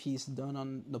century piece done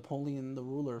on Napoleon the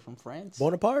ruler from France.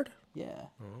 Bonaparte? Yeah.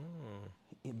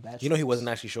 You know he wasn't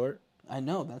actually short? I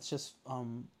know, that's just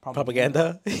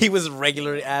propaganda. He was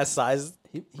regular ass size.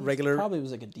 He regular. Probably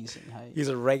was like a decent height. He's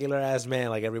a regular ass man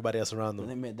like everybody else around him.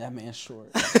 They made that man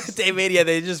short.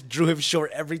 They just drew him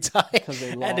short every time.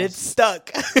 And it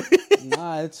stuck.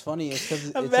 Nah, it's funny. It's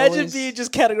Imagine being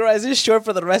just categorized as short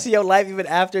for the rest of your life, even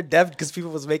after death, because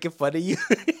people was making fun of you.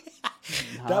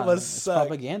 That must suck.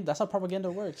 Propaganda. That's how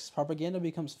propaganda works. Propaganda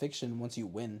becomes fiction once you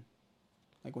win.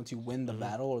 Like once you win the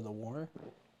battle or the war.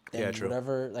 Then true.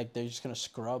 Whatever, like they're just gonna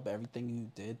scrub everything you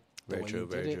did. Very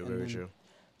true.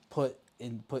 Put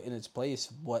in its place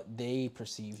what they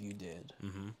perceive you did.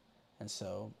 And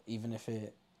so even if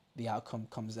the outcome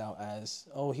comes out as,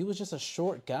 oh, he was just a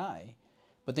short guy,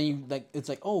 but then you like it's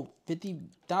like, oh,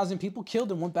 50,000 people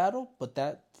killed in one battle, but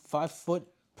that 5-foot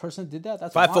person did that.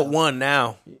 That's 5'1"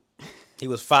 now. He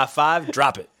was 5'5".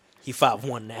 Drop it. He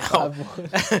 5'1" now.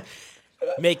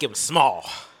 Make him small.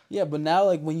 Yeah, but now,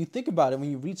 like, when you think about it,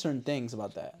 when you read certain things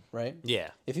about that, right? Yeah.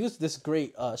 If he was this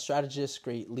great strategist,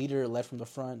 great leader, led from the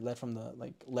front,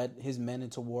 led his men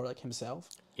into war like himself.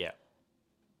 Yeah.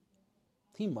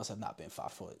 He must have not been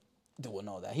 5 foot doing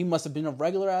all that. He must have been a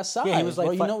regular ass size. Yeah, he was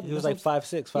like bro, he was like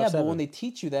 5'6", 5'7". Yeah, but when they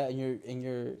teach you that in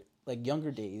your like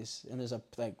younger days, and there's a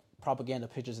like propaganda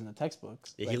pictures in the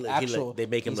textbooks. Yeah, Like they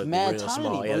make him he's look mad real tiny,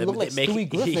 small. bro. Yeah, He look like Stewie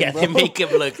Griffin, yeah, bro. they make him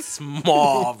look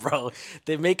small, bro.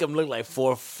 They make him look like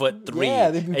 4'3". Yeah,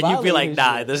 and you'd be like,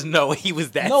 nah, shit. there's no way he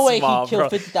was that No way small, he killed bro.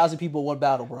 50,000 people in one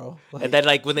battle, bro. Like, And then,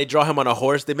 like, when they draw him on a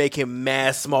horse, they make him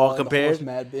mad small compared. The horse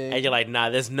mad big. And you're like, nah,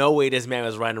 there's no way this man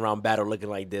was riding around battle looking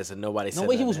like this, and nobody said No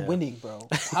way he nothing was to him. winning, bro.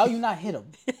 How you not hit him?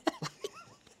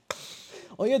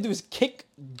 All you gotta do is kick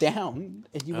down,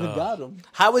 and you would have got him.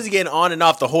 How was he getting on and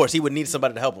off the horse? He would need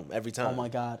somebody to help him every time. Oh my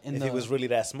god! If he was really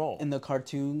that small. In the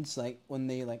cartoons, like when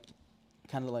they like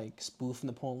kind of like spoof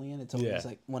Napoleon, it's always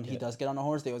like when he does get on a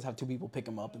horse, they always have two people pick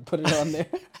him up and put it on there.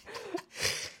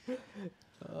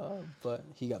 But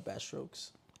he got bad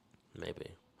strokes. Maybe.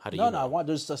 How do you know? No.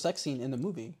 There's a sex scene in the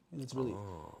movie, and it's really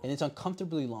and it's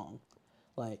uncomfortably long.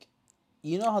 Like,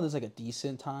 you know how there's like a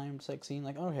decent timed sex scene?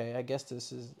 Like, okay, I guess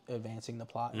this is advancing the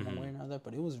plot in one way or another,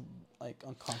 but it was like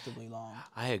uncomfortably long.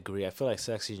 I agree. I feel like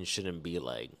sex scenes shouldn't be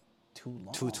like Too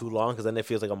long. too long, because then it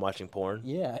feels like I'm watching porn.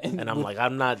 Yeah, And I'm like,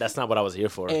 I'm not. That's not what I was here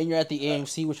for. And you're at the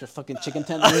AMC with your fucking chicken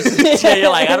tenders. Yeah,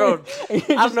 you're like, I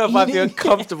don't know if I feel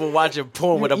comfortable watching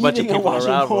porn with a bunch of eating and people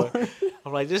around. watching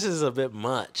I'm like, this is a bit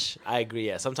much. I agree.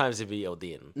 Yeah, sometimes it'd be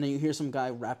ODing. And then you hear some guy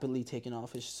rapidly taking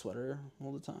off his sweater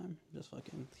all the time. Just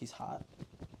fucking, he's hot.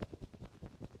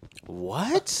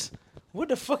 What? What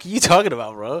the fuck are you talking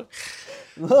about, bro?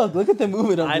 Look at the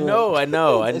movement I'm doing. I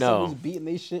know. Someone's beating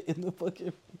they shit in the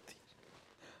fucking...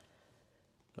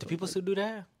 Do people still do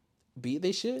that? Beat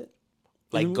they shit?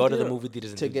 Like, go to the movie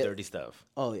theaters and do get dirty stuff?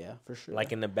 Oh, yeah, for sure.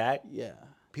 Like in the back? Yeah.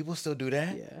 People still do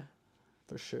that? Yeah,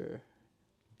 for sure.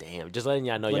 Damn, just letting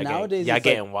y'all know But y'all nowadays, getting, it's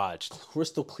getting watched.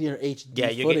 Crystal clear HD Yeah,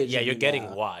 footage. you're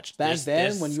getting watched. Back then,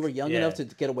 There's- when you were young yeah. enough to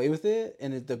get away with it,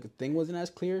 and the thing wasn't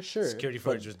as clear, sure. Security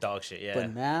footage was dog shit, yeah.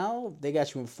 But now, they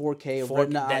got you in 4K,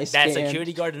 retina eye that scan.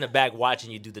 security guard in the back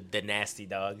watching you do the nasty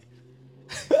dog.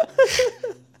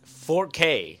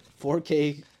 4K.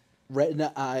 4K,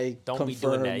 retina eye Don't confirmed. be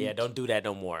doing that. Yeah, don't do that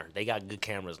no more. They got good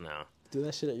cameras now. Do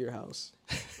that shit at your house.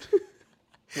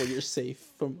 Where you're safe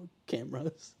from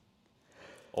cameras.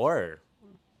 Or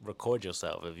record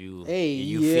yourself if you Yo,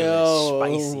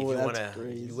 feeling spicy. If you that's wanna,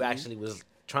 crazy. you actually was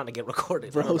trying to get recorded.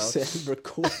 I don't Bro know. said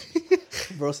record.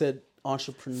 Bro said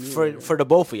entrepreneur. for the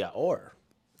both of y'all. Or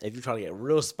if you're trying to get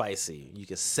real spicy, you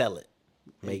can sell it,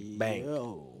 make bank.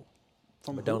 Yo.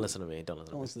 From But who? don't listen to me. Don't listen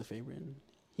to Don't me. listen to Favorite.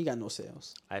 He got no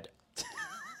sales. I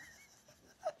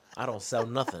don't sell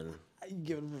nothing, You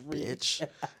give him a free. bitch.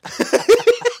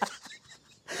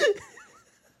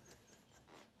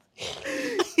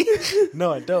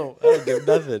 No, I don't. I don't give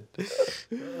nothing.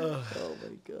 Oh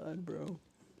my god, bro.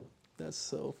 That's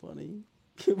so funny.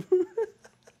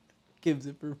 Gives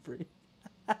it for free.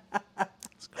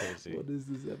 It's crazy. What is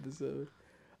this episode?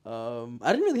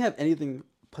 I didn't really have anything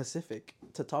Pacific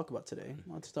to talk about today.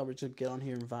 I just thought we'd just get on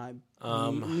here and vibe.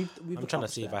 We've I'm trying to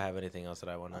see if I have anything else that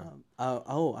I want to.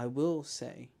 I will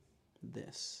say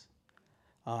this.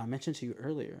 I mentioned to you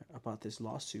earlier about this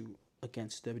lawsuit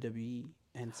against WWE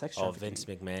and sex trafficking. Vince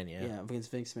McMahon, yeah. Yeah,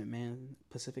 against Vince McMahon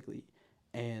specifically.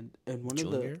 And one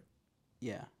Junior? of the...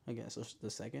 Yeah, I guess. Or the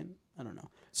second? I don't know.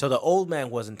 So the old man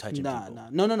wasn't touching Nah. people.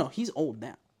 No. He's old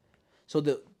now. So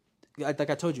like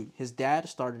I told you, his dad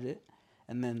started it,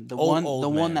 and then the Old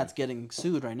one man. that's getting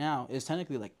sued right now is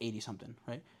technically like 80 something,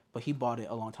 right? But he bought it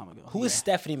a long time ago. Who is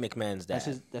Stephanie McMahon's dad?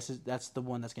 That's the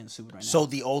one that's getting sued right now. So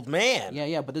the old man.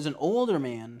 Yeah. But there's an older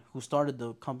man who started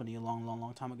the company a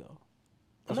long time ago.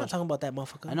 I'm not talking about that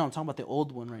motherfucker. I know. I'm talking about the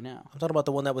old one right now. I'm talking about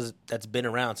the one that's been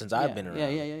around since I've been around.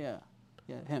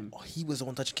 Yeah, him. Oh, he was the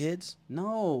one touching kids?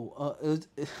 No,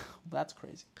 that's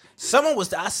crazy.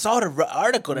 I saw the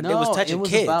article that they was touching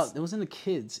kids. It wasn't the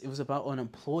kids. It was about an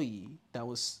employee that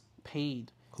was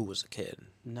paid. Who was a kid?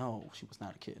 No, she was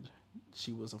not a kid.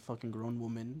 She was a fucking grown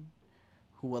woman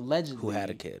who allegedly... Who had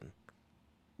a kid?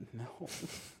 No.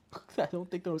 I don't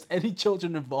think there was any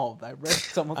children involved. I read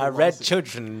some of the I read lawsuit.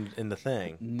 children in the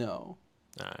thing. No.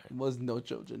 All right. There was no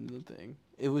children in the thing.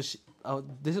 It was...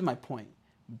 this is my point.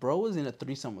 Bro was in a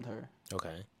threesome with her.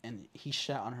 Okay. And he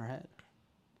shat on her head.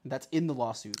 That's in the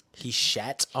lawsuit. He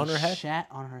shat on her head? Shat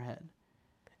on her head.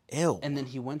 Ew. And then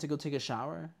he went to go take a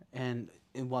shower, and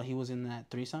while he was in that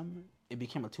threesome, it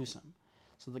became a twosome.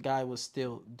 So the guy was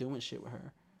still doing shit with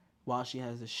her while she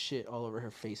has this shit all over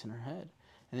her face and her head.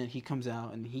 And then he comes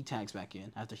out and he tags back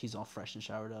in after he's all fresh and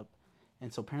showered up.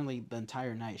 And so apparently the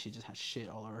entire night she just had shit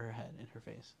all over her head and her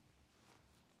face.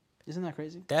 Isn't that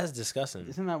crazy? That's disgusting.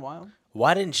 Isn't that wild?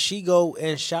 Why didn't she go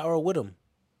and shower with him?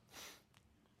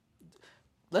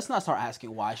 Let's not start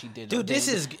asking why she did. Dude, this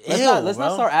is let's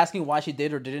not start asking why she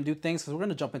did or didn't do things because we're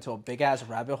gonna jump into a big ass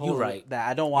rabbit hole. You're right. That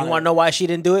I don't want. You want to know why she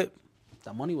didn't do it?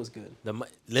 That money was good.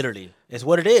 Literally, it's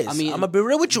what it is. I mean, I'm gonna be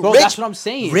real with you, bro. That's what I'm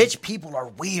saying. Rich people are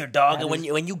weird, dog. That And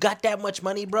when you got that much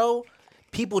money, bro,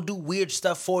 people do weird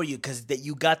stuff for you because that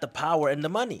you got the power and the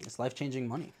money. It's life-changing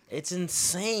money. It's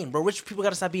insane, bro. Rich people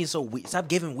gotta stop being so weird. Stop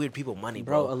giving weird people money,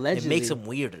 bro. Allegedly, it makes them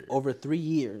weirder. Over 3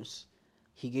 years,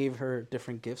 he gave her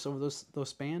different gifts over those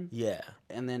span. Yeah.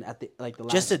 And then at the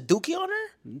last, just a dookie on her.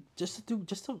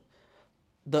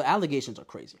 The allegations are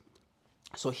crazy.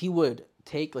 So he would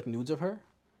take like nudes of her,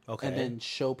 okay, and then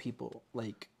show people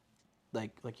like,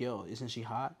 yo, isn't she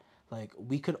hot? Like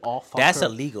we could all fuck That's her.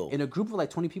 illegal. In a group of like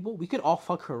 20 people, we could all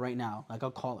fuck her right now. Like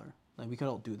I'll call her. Like we could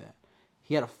all do that.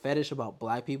 He had a fetish about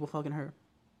black people fucking her.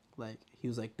 Like he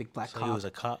was like big black cock. He was a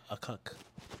cuck.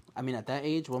 I mean, at that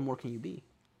age, what more can you be?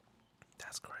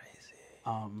 That's crazy.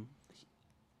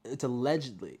 It's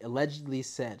allegedly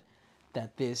said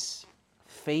that this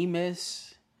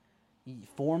famous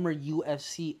former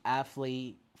UFC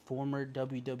athlete, former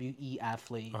WWE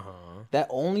athlete, that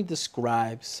only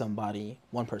describes somebody,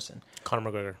 one person.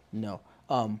 Conor McGregor. No,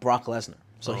 Brock Lesnar.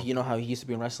 So you know how he used to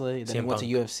be in wrestling, then he went to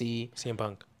UFC. CM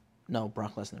Punk. No,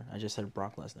 Brock Lesnar. I just said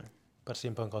Brock Lesnar. But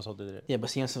CM Punk also did it. Yeah, but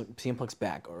CM Punk's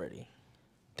back already.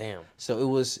 Damn. So it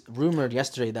was rumored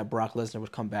yesterday that Brock Lesnar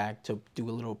would come back to do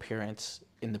a little appearance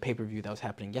in the pay-per-view that was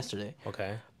happening yesterday.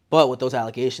 Okay. But with those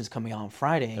allegations coming out on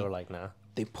Friday, they were like, nah.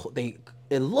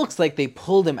 It looks like they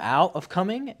pulled him out of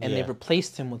coming and they Yeah.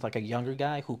 replaced him with like a younger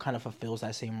guy who kind of fulfills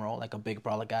that same role, like a big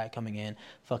brawler guy coming in,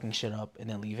 fucking shit up, and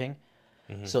then leaving.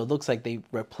 Mm-hmm. So it looks like they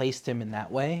replaced him in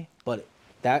that way. But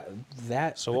that.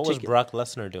 So what was Brock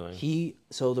Lesnar doing?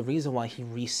 So the reason why he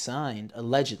re-signed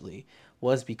allegedly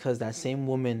was because that same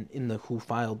woman who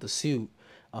filed the suit,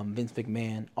 Vince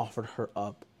McMahon, offered her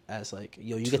up as like,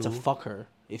 yo, you get to fuck her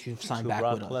if you sign back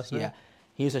Brock with us. Lesnar? Yeah.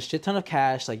 Here's a shit ton of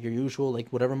cash, like your usual, like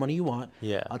whatever money you want.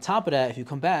 Yeah. On top of that, if you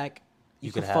come back,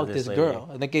 you can have fuck this this lady.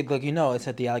 girl. Like it's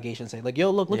at the allegation say, like,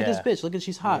 yo, look at this bitch, look at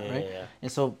she's hot, right? Yeah.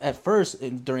 And so at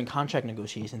first, during contract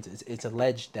negotiations, it's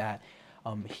alleged that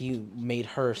he made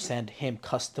her send him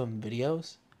custom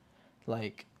videos,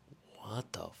 like.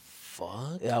 What the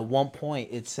fuck? At one point,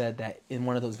 it said that in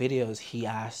one of those videos, he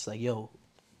asked, like, yo,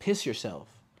 piss yourself.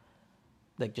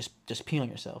 Like, just pee on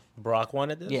yourself. Brock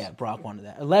wanted this? Yeah, Brock wanted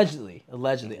that. Allegedly.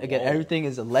 Again, everything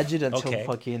is alleged until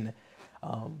fucking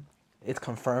it's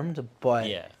confirmed. But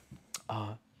yeah.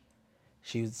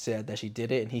 She said that she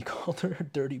did it, and he called her a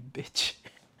dirty bitch.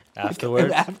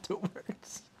 Afterwards?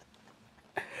 Afterwards.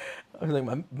 I was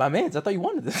like, my mans, I thought you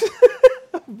wanted this.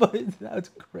 But that's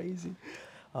crazy.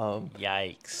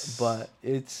 Yikes! But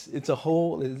it's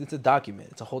a document.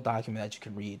 It's a whole document that you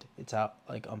can read. It's out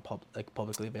like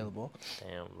publicly available.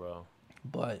 Damn, bro.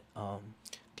 But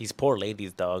these poor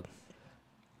ladies, dog.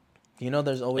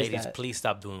 There's always ladies. Please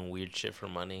stop doing weird shit for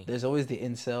money. There's always the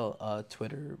incel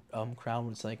Twitter crowd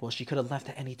where it's like, well, she could have left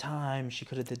at any time. She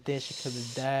could have did this. She could have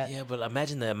did that. Yeah, but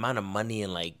imagine the amount of money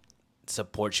and like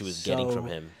support she was getting from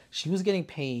him. She was getting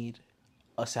paid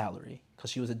a salary. Because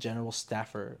she was a general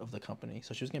staffer of the company.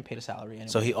 So she was getting paid a salary anyway.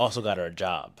 So he also got her a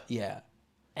job. Yeah.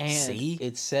 And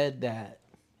it said that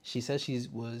she said she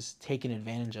was taken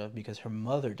advantage of because her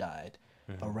mother died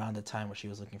around the time where she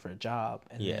was looking for a job.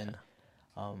 And then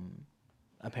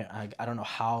apparently, I don't know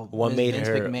how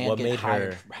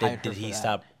Did he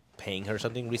stop paying her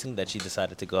something recently that she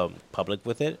decided to go public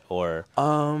with it? Or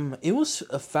it was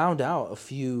found out a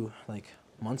few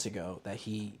months ago that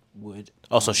he would.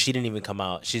 So she didn't even come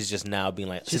out. She's just now being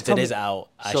like, since it is out,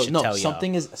 I should tell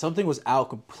you. Something was out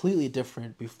completely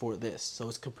different before this, so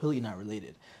it's completely not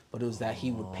related. But it was that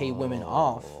he would pay women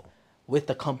off with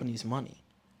the company's money.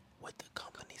 With the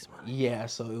company's money. Yeah,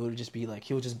 so it would just be like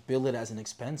he would just bill it as an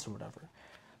expense or whatever.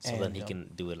 So then he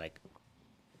can do it like.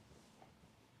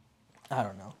 I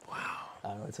don't know. Wow. I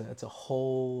don't know. It's a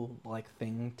whole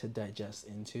thing to digest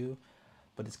into.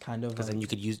 But it's kind of because then you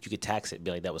could tax it,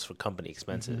 be like that was for company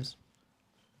expenses.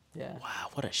 Mm-hmm. Yeah. Wow,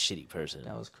 what a shitty person.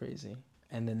 That was crazy.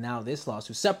 And then now this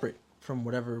lawsuit, separate from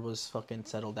whatever was fucking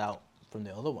settled out from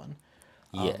the other one,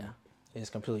 is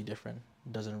completely different.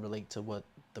 It doesn't relate to what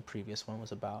the previous one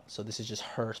was about. So this is just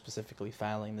her specifically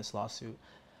filing this lawsuit.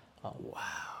 Wow.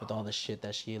 With all the shit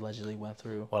that she allegedly went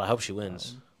through. Well, I hope she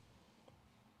wins.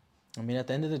 I mean, at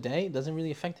the end of the day, it doesn't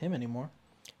really affect him anymore.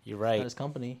 You're right. It's not his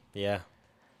company. Yeah.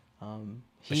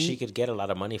 But she could get a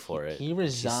lot of money for it. He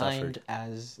resigned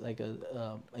as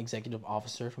a executive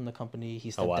officer from the company. He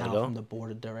stepped down from the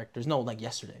board of directors. No,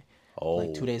 yesterday.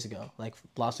 2 days ago.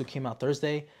 Lawsuit came out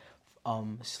Thursday.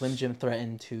 Slim Jim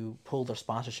threatened to pull their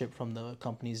sponsorship from the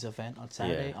company's event on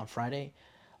Saturday. Yeah. On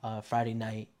Friday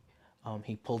night,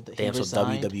 he pulled. Damn, so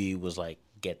WWE was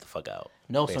get the fuck out.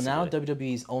 No, basically. so now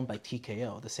WWE is owned by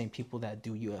TKO, the same people that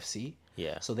do UFC.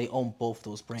 Yeah. So they own both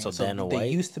those brands. So Dana they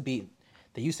White? used to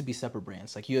be separate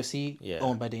brands. Like UFC Yeah.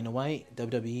 owned by Dana White,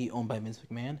 WWE owned by Vince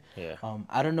McMahon. Yeah.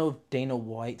 I don't know if Dana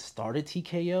White started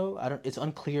TKO. It's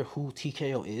unclear who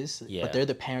TKO is, Yeah. but they're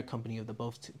the parent company of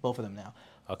both of them now.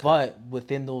 Okay. But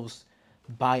within those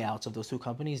buyouts of those two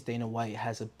companies, Dana White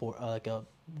has a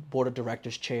board of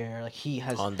directors chair. Like he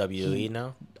has On WWE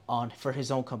now? on for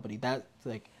his own company. That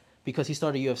like because he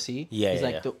started UFC. Yeah, he's yeah,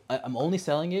 like yeah. I'm only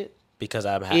selling it Because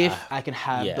I'm if I can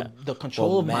have yeah. the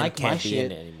control of man my can't be shit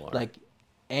in it anymore. like,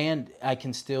 and I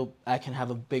can have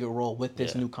a bigger role with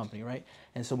this Yeah. new company, right?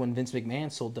 And so when Vince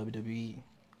McMahon sold WWE,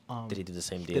 did he do the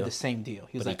same he deal? did the same deal.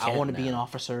 He was But he like, I can't want to be an now.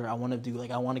 officer. I want to do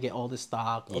I want to get all this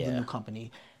stock of the Yeah. new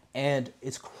company. And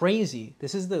it's crazy.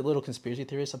 This is the little conspiracy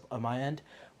theorist on my end,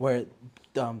 where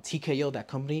TKO, that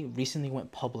company, recently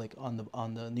went public on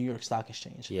the New York Stock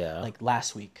Exchange. Yeah. Like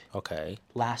last week. Okay.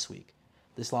 Last week,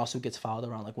 this lawsuit gets filed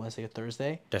around like Wednesday or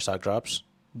Thursday. Their stock drops?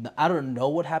 I don't know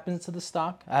what happens to the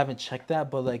stock. I haven't checked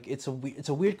that, but like it's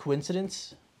a weird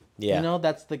coincidence. Yeah. You know,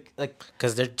 that's like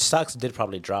Because their stocks did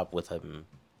probably drop with him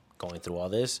going through all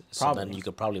this. So then Probably. you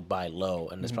could probably buy low,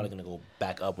 and it's probably going to go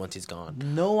back up once he's gone.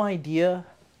 no idea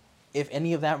if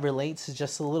any of that relates. It's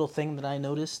just a little thing that I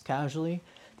noticed casually.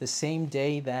 The same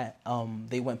day that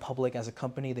they went public as a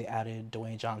company, they added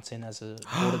Dwayne Johnson as a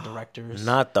board of directors.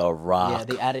 Not The Rock. Yeah,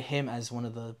 they added him as one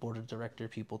of the board of director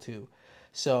people too.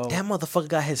 So That motherfucker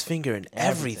got his finger in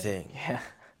everything. Yeah.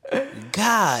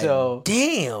 God So,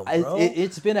 damn, bro.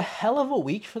 It's been a hell of a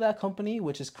week for that company,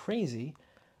 which is crazy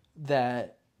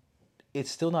that it's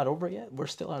still not over yet. We're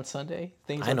still on Sunday.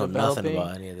 Things I are know nothing developing,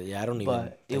 about any of it. Yeah, I don't even.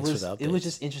 but it thanks for was the it was updates.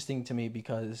 just interesting to me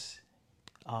because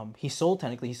he sold the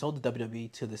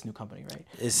WWE to this new company, right?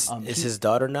 Is his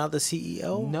daughter now the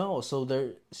CEO? No, so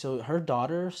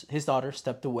his daughter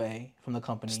stepped away from the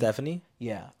company. Stephanie?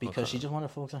 Yeah, because she just wanted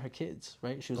to focus on her kids,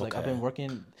 right? She was like, I've Okay. been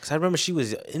working Because I remember she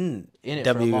was in it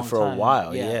WWE for a time.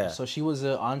 while. Yeah. So she was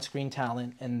an on-screen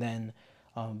talent, and then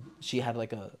she had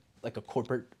like a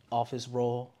corporate office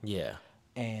role, Yeah.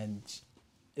 and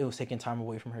it was taking time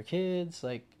away from her kids.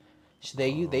 Like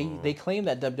they claim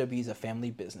that WWE is a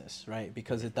family business, right?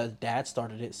 Because the dad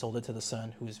started it, sold it to the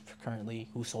son,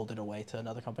 who sold it away to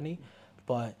another company,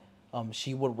 but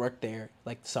she would work there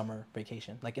like summer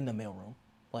vacation, like in the mailroom,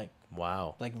 like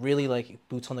Wow. like really like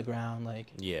boots on the ground, like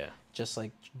Yeah. just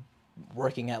like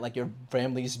working at like your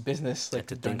family's business. Like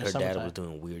To during think the her dad summertime. was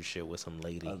doing weird shit with some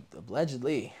lady.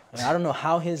 Allegedly. I don't know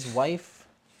how his wife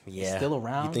Yeah. is still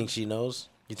around. You think she knows?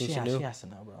 You think she knew? She has to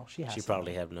know, bro. She has She to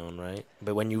probably know. have known, right?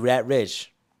 But when you rat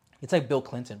rich, It's like Bill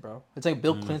Clinton, bro. It's like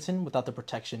Bill Clinton without the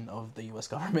protection of the U.S.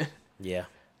 government. yeah,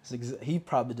 He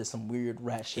probably did some weird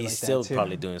rat shit he's like still that too.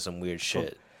 probably doing some weird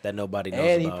shit that nobody knows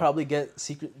And about. he probably get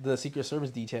the Secret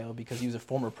Service detail because he was a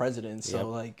former president. So Yep.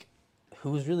 like,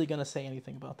 who's really gonna say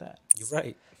anything about that? You're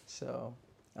right. So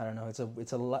I don't know.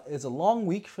 It's a long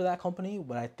week for that company,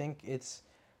 but I think it's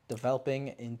developing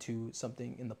into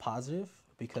something in the positive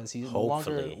because he's no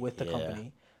longer Hopefully, with the yeah.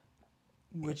 company.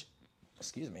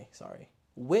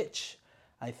 Which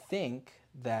I think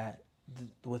that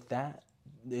with that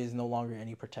there's no longer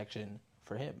any protection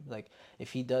for him. Like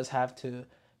if he does have to,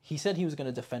 he said he was going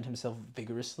to defend himself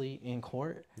vigorously in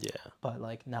court. Yeah. But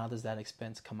like now, does that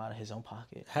expense come out of his own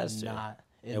pocket? Has and to. Not,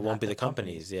 and It not won't be the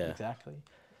company's, yeah. Exactly.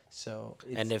 So.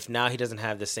 And if now he doesn't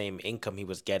have the same income he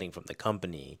was getting from the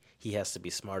company, he has to be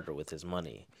smarter with his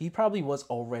money. He probably was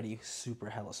already super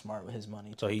hella smart with his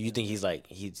money. So you think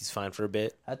he's fine for a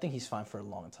bit? I think he's fine for a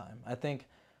long time. I think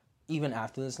even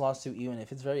after this lawsuit, even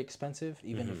if it's very expensive,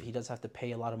 even if he does have to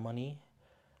pay a lot of money,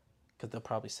 because they'll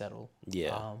probably settle.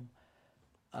 Yeah.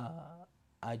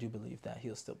 I do believe that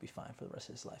he'll still be fine for the rest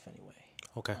of his life anyway.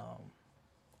 Okay.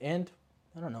 And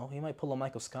I don't know, he might pull a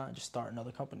Michael Scott and just start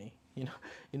another company. You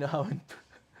know how in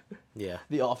Yeah.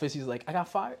 The Office he's like, I got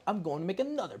fired, I'm going to make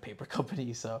another paper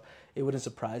company. So it wouldn't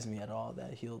surprise me at all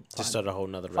that he'll Just start a whole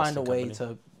nother find a way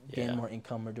company. to gain Yeah. more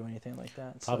income or do anything like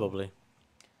that. So, Probably.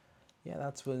 yeah,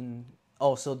 that's when.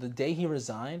 Oh, so the day he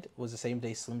resigned was the same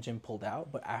day Slim Jim pulled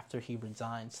out. But after he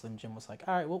resigned, Slim Jim was like,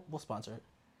 all right, we'll sponsor it.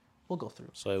 We'll go through.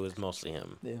 So it was mostly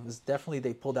him. It was definitely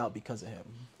they pulled out because of him.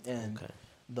 And Okay.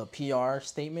 the PR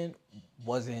statement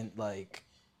wasn't like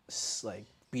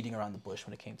beating around the bush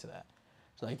when it came to that.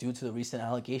 So like due to the recent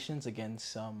allegations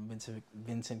against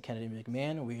Vincent Kennedy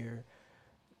McMahon, we're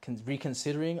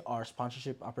reconsidering our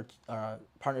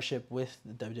partnership with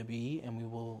the WWE, and we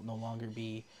will no longer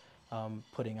be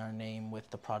putting our name with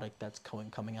the product that's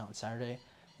coming out on Saturday.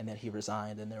 And then he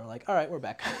resigned, and they were like, all right, we're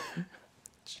back.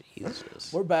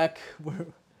 Jesus. We're back.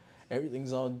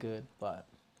 Everything's all good. But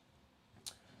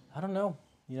I don't know.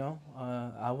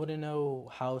 I wouldn't know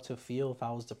how to feel if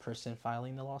I was the person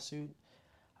filing the lawsuit.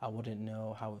 I wouldn't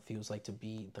know how it feels like to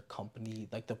be the company,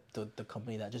 like the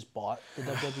company that just bought the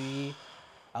WWE.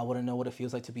 I wouldn't know what it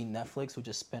feels like to be Netflix, who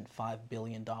just spent $5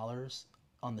 billion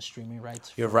on the streaming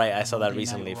rights. You're right. I saw that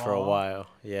recently for a while.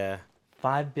 Yeah.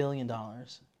 $5 billion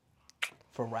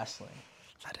for wrestling.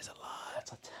 That is a lot.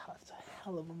 That's a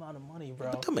hell of an amount of money,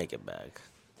 bro. But they'll make it back.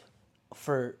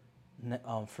 For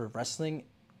wrestling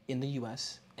in the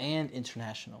U.S. and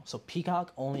international. So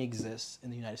Peacock only exists in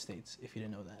the United States, if you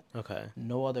didn't know that. Okay.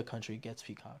 No other country gets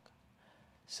Peacock.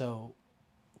 So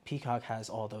Peacock has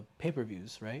all the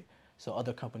pay-per-views, right? So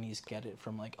other companies get it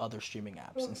from like other streaming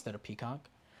apps instead of Peacock.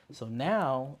 So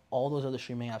now all those other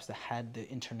streaming apps that had the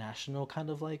international kind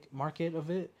of like market of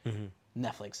it,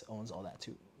 Netflix owns all that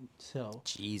too. So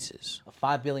Jesus.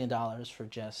 $5 billion for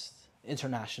just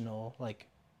international, like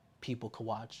people could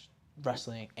watch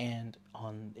wrestling and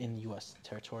in U.S.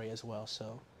 territory as well.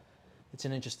 So it's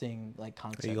an interesting like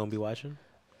concept. Are you gonna be watching?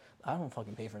 I don't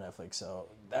fucking pay for Netflix, so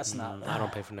that's not. I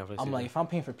don't pay for Netflix. I'm like, if I'm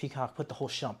paying for Peacock, put the whole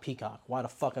shit on Peacock. Why the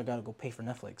fuck I gotta go pay for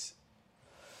Netflix?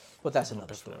 But that's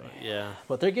another story. Yeah.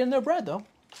 But they're getting their bread though.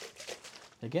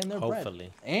 They're getting their bread.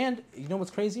 Hopefully. And you know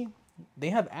what's crazy? They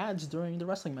have ads during the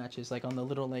wrestling matches, like on the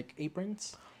little like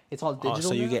aprons. It's all digital. Oh,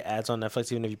 so you now. get ads on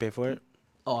Netflix even if you pay for it?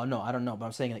 Oh no, I don't know, but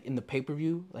I'm saying like in the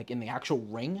pay-per-view, like in the actual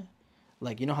ring,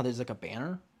 like you know how there's like a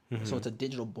banner, so it's a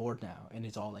digital board now, and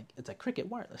it's all like it's like Cricket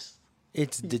Wireless.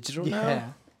 It's digital now. Yeah.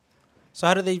 So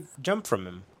how do they jump from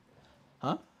him?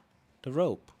 Huh? The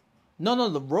rope. No,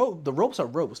 the ropes are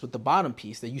ropes, but the bottom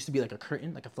piece that used to be like a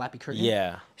curtain, like a flappy curtain.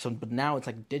 Yeah. So, but now it's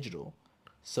like digital,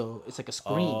 so it's like a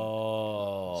screen.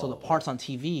 Oh. So the parts on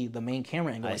TV, the main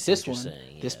camera angle, I like see this what one, you're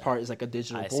saying, this yeah. part is like a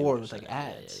digital I see what board you're with like saying.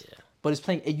 ads. Yeah. But it's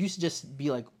playing. It used to just be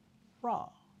like Raw,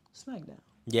 SmackDown.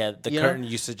 Yeah, the You know? curtain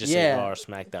used to just say Raw or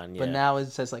SmackDown. Yeah. But now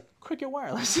it says like Cricket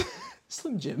Wireless,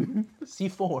 Slim Jim,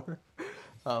 C4.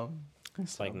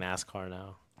 It's like NASCAR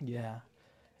now. Yeah,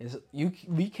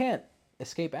 we can't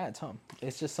escape ads, huh?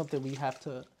 It's just something we have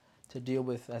to deal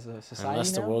with as a society.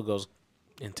 Unless the now. world goes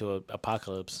into an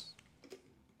apocalypse.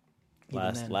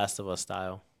 Last of Us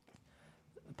style.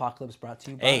 Apocalypse brought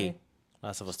to you by. Hey,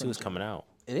 Last of Us 2 is coming out.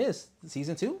 It is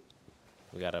season 2.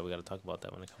 We gotta talk about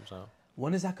that when it comes out.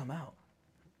 When does that come out?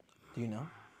 Do you know?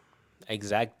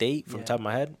 Exact date from the top of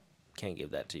my head? Can't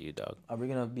give that to you, dog. Are we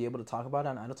gonna be able to talk about it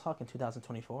on IdleTalk in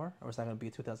 2024, or is that gonna be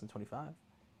 2025?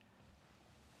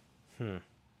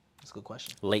 That's a good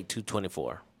question. Late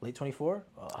 224. Late 24?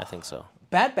 I think so.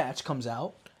 Bad Batch comes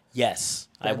out. Yes,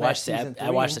 I Bad watched Batch the season I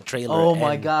 3. watched the trailer. Oh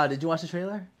my god! Did you watch the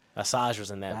trailer? Asajj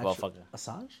was in that motherfucker.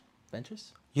 Asajj?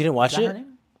 Ventress? You didn't watch Is that it? her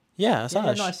name? Yeah, Asajj.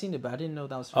 Yeah, no, I seen it, but I didn't know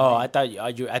that was her Oh, name.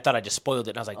 I thought I just spoiled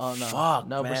it. And I was like, Oh, no. fuck,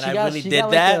 No, man, but I really did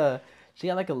got that. She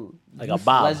got like a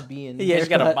bob. lesbian. Yeah, she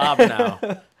got a bob now.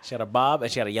 She got a bob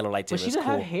and she got a yellow lightsaber. But she It's didn't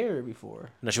cool. have hair before.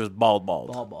 No, she was bald.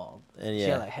 Bald. And She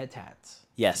yeah. had like head tats.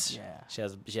 Yes.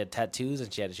 Yeah. She had tattoos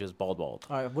and she was bald. All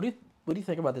right, what do you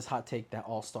think about this hot take that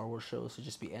all Star Wars shows should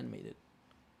just be animated?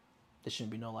 There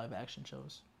shouldn't be no live action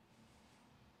shows.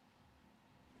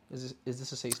 Is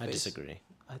this a safe space? I disagree.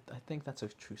 I think that's a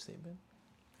true statement.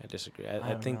 I disagree. I I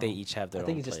don't think know. they each have their I own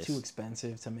think it's place. just too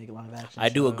expensive to make live action. I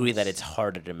do agree shows. that it's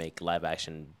harder to make live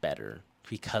action better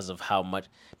because of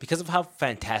how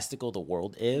fantastical the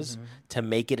world is. To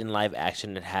make it in live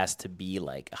action, it has to be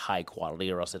like high quality,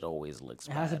 or else it always looks.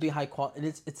 It has to be high quality.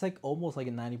 It's like almost like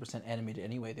a 90% animated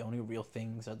anyway. The only real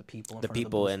things are the people. The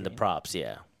people and the props,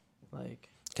 yeah. Like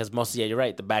because mostly, yeah, you're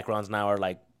right. The backgrounds now are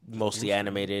like mostly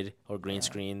animated or green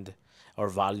screened or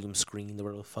volume screened, or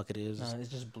whatever the fuck it is. no, it's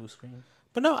just blue screen.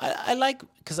 But no, I like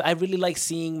because I really like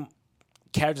seeing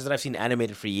characters that I've seen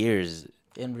animated for years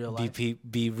In real life,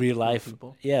 be real life.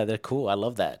 people. Yeah, they're cool. I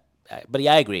love that. But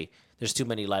yeah, I agree. There's too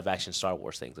many live action Star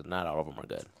Wars things, and not all of them are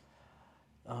good.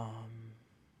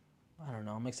 I don't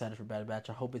know. I'm excited for Bad Batch.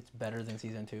 I hope it's better than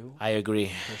season 2 I agree.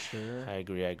 for sure. I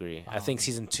agree. I think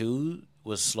season 2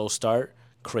 was slow start,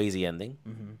 crazy ending,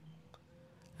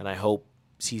 and I hope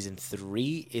season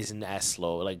 3 isn't as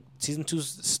slow. Like season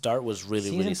 2's start was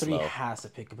really Season 3 slow. has to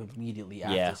pick up immediately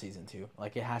after Yeah. season 2.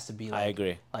 Like it has to be. Like, I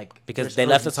agree. Like Because there's they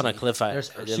left us on a urgency. cliffhanger. There's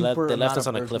They super left amount us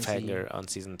on a of urgency. cliffhanger on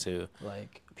season 2.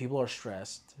 Like people are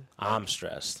stressed. I'm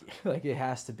stressed. Like it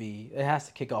has to be. It has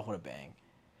to kick off with a bang.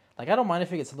 Like I don't mind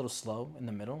if it gets a little slow in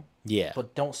the middle. Yeah.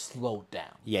 But don't slow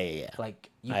down. Yeah. Like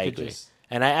you I could agree. just.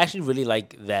 And I actually really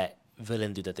like that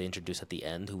villain dude that they introduced at the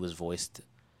end, whose voice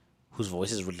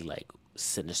is really like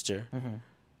sinister. You know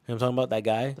what I'm talking about? That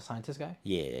guy. The scientist guy.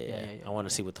 Yeah. I want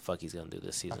to see what the fuck he's gonna do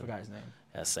this I season. forgot his name.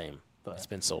 Yeah, same. But- It's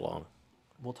been so long.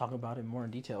 we'll talk about it more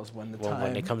in details when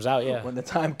when it comes out. Yeah, when the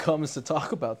time comes to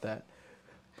talk about that.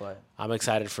 But I'm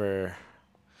excited for.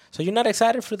 So you're not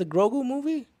excited for the Grogu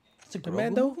movie? it's a The Grogu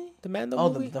Mando movie? The Mando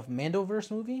Oh, movie? the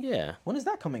Mandoverse movie? Yeah. When is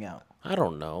that coming out? I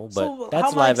don't know, but So that's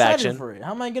how am I live excited action. for it?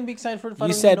 How am I going to be excited for it if I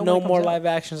You don't even said know no when it more comes out? live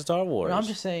action Star Wars. No, I'm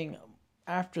just saying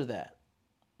after that.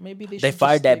 Maybe they should They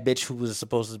fired just that stick- bitch who was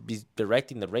supposed to be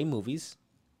directing the Rey movies.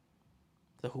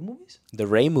 The who movies? The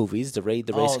Rey movies, the Rey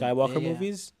Oh, Skywalker yeah.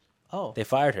 movies. Oh, They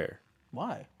fired her.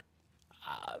 why?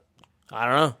 I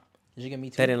don't know. Did you get me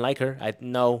too? They didn't like her.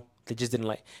 No, they just didn't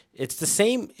like. It's the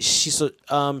same.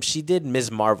 She did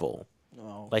Ms. Marvel,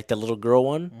 Oh, like the little girl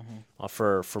one,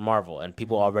 for Marvel, and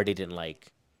people already didn't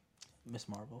like. Miss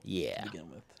Marvel. Yeah. To begin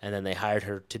with. And then they hired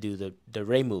her to do the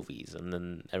Rey movies, and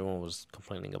then everyone was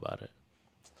complaining about it,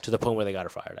 to the point where they got her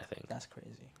fired. I think. That's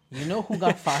crazy. You know who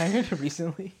got fired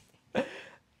recently?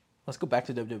 Let's go back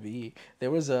to WWE.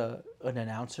 There was an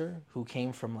announcer who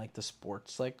came from like the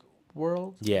sports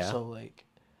world. Yeah. So like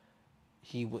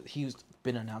he's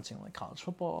been announcing like college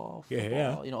football,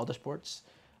 Yeah. other sports.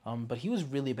 But he was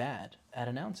really bad at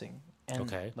announcing. And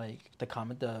Okay. like the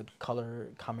color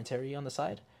commentary on the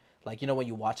side. Like when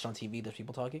you watch it on TV, there's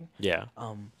people talking. Yeah.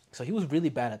 So he was really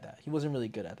bad at that. He wasn't really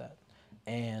good at that.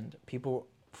 And people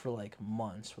for like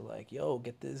months were like, yo,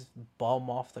 get this bum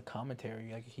off the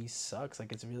commentary. Like he sucks.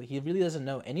 Like he really doesn't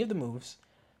know any of the moves,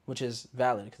 which is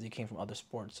valid because he came from other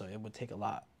sports. So it would take a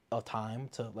lot of time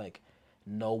to like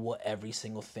know what every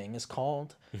single thing is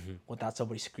called without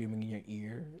somebody screaming in your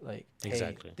ear. Like, hey,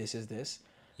 Exactly. this is this.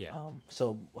 Yeah.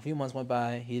 So a few months went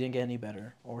by, he didn't get any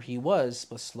better, or he was,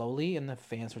 but slowly, and the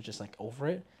fans were just like over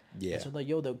it. Yeah. And so like,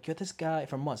 yo, get this guy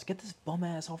for months, get this bum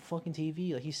ass off fucking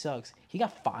TV. Like he sucks. He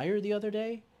got fired the other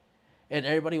day, and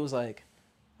everybody was like,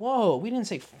 "Whoa, we didn't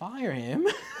say fire him."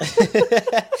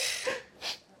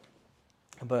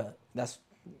 But that's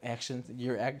actions.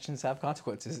 Your actions have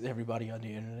consequences. Everybody on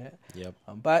the internet. Yep.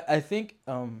 But I think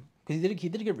because he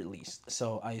did get released,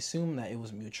 so I assume that it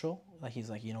was mutual. Like he's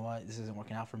like, you know what, this isn't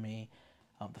working out for me.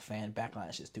 The fan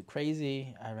backlash is too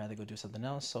crazy. I'd rather go do something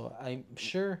else. So I'm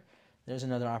sure there's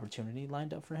another opportunity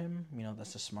lined up for him.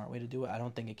 That's a smart way to do it. I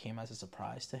don't think it came as a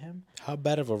surprise to him. How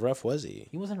bad of a ref was he?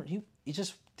 He wasn't. He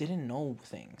just didn't know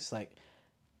things. Like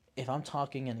if I'm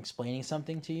talking and explaining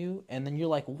something to you, and then you're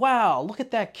like, "Wow, look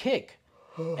at that kick,"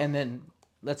 and then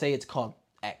let's say it's called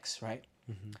X, right?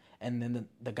 Mm-hmm. And then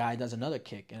the guy does another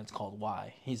kick, and it's called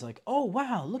Y. He's like, "Oh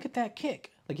wow, look at that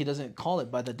kick!" Like he doesn't call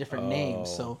it by the different names.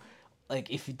 So,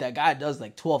 like if that guy does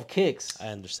like 12 kicks, I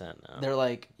understand now. they're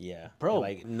like, Yeah, bro,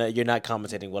 like no, you're not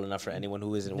commentating well enough for anyone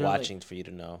who isn't They're watching for you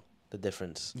to know the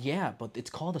difference. yeah, but it's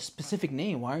called a specific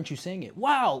name. Why aren't you saying it?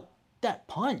 Wow, that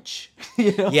punch.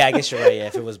 You know? Yeah, I guess you're right. Yeah,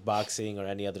 if it was boxing or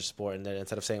any other sport, and then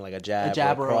instead of saying like a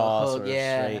jab or a cross hook, or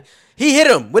yeah. a straight, he hit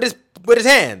him with his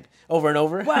hand over and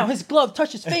over. Wow, his glove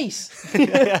touched his face.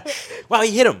 Wow,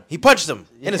 he hit him. He punched him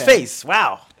in his Yeah. face.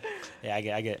 Wow. Yeah,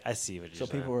 I see what you're So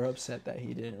saying. people were upset that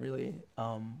he didn't really,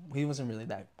 he wasn't really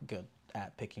that good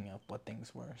at picking up what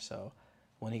things were. So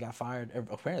when he got fired,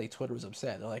 apparently Twitter was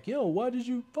upset. They're like, yo, why did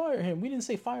you fire him? We didn't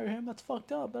say fire him. That's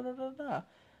fucked up. Da, da, da, da.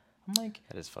 I'm like,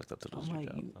 That is fucked up to lose your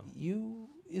job. you,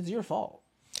 it's your fault.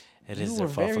 It You is were their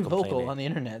fault very for vocal complaining. on the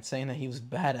internet saying that he was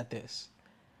bad at this.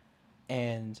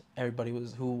 And everybody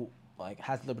who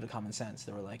has a little bit of common sense.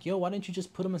 They were like, yo, why didn't you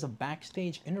just put him as a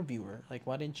backstage interviewer? Like,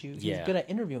 why didn't you? He's Yeah. good at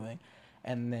interviewing.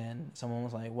 And then someone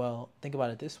was like, well, think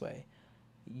about it this way.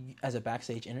 As a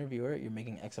backstage interviewer, you're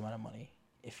making X amount of money.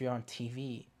 If you're on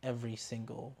TV every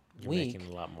single week,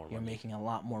 making a lot more you're money. making a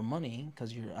lot more money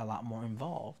because you're a lot more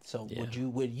involved. So Yeah.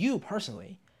 would you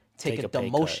personally take a pay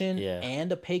cut, demotion yeah.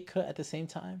 and a pay cut at the same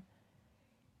time?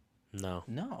 No.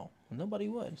 No, nobody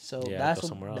would. So Yeah, that's go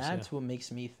somewhere else, that's what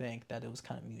makes me think that it was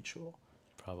kind of mutual.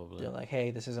 Probably. They're like,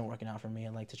 hey, this isn't working out for me.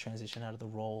 I'd like to transition out of the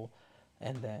role.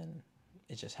 And then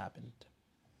it just happened.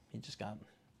 He just got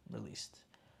released.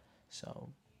 So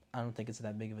I don't think it's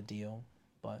that big of a deal.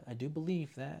 But I do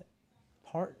believe that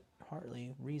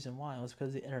partly reason why was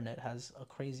because the internet has a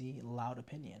crazy loud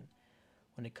opinion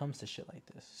when it comes to shit like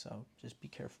this. So just be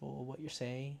careful what you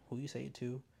say, who you say it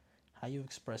to, how you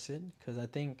express it. Because I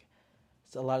think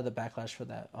a lot of the backlash for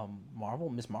that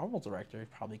Miss Marvel director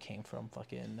probably came from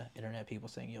fucking internet people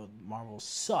saying, yo, Marvel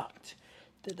sucked.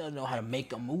 They don't know how to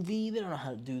make a movie. They don't know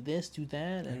how to do this, do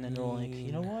that. And then they're like,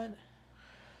 you know what?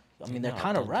 I mean, they're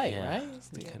kind of right, right?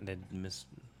 Miss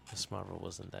Marvel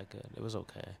wasn't that good. It was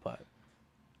okay. But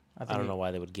I don't know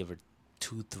why they would give her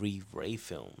 2-3 Ray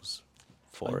films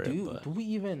for it. But do we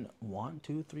even want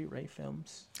 2-3 Ray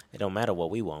films? it don't matter what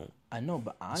we want. I know,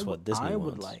 but That's what Disney I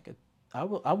would wants. like it. I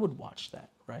would watch that,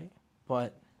 right?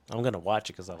 But I'm gonna watch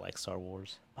it because I like Star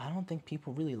Wars. I don't think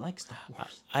people really like Star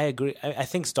Wars. I agree. I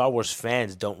think Star Wars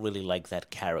fans don't really like that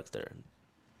character.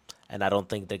 And I don't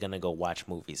think they're going to go watch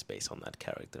movies based on that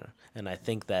character. And I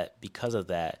think that because of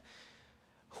that,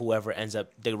 whoever ends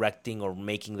up directing or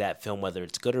making that film, whether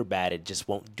it's good or bad, it just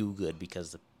won't do good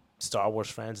because the Star Wars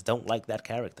fans don't like that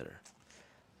character.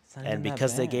 And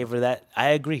because they gave her that,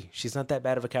 I agree. She's not that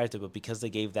bad of a character, but because they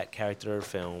gave that character a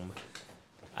film,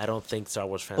 I don't think Star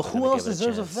Wars fans are going to give it a chance. Who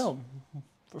else deserves a film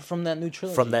from that new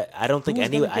trilogy? From that, I don't think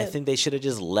any. I think they should have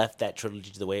just left that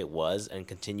trilogy the way it was and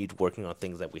continued working on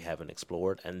things that we haven't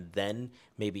explored, and then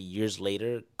maybe years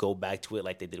later go back to it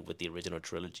like they did with the original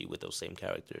trilogy with those same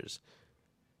characters.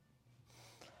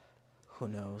 Who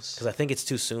knows? Because I think it's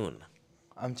too soon.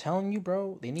 I'm telling you,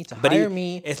 bro, they need to hire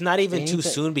me. It's not even too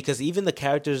soon because even the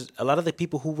characters, a lot of the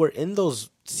people who were in those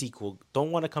sequels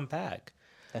don't want to come back.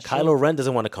 Kylo Ren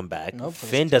doesn't want to come back. Nope,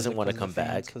 Finn doesn't want to come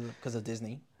back because of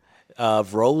Disney.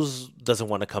 Rose doesn't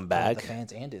want to come back. The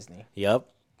fans and Disney. Yep.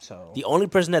 So the only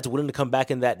person that's willing to come back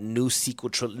in that new sequel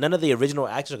trilogy, none of the original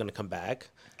actors are going to come back.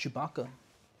 Chewbacca.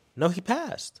 No, he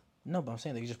passed. No, but I'm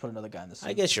saying they just put another guy in the suit.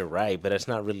 I guess you're right, but it's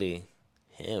not really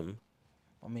him.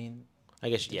 I mean, I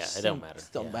guess it don't matter. It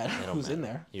don't matter who's in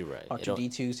there. You're right.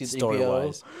 R2D2, C3PO.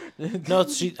 Story-wise, no.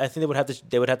 I think they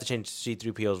would have to change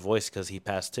C3PO's voice because he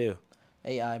passed too.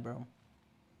 AI, bro.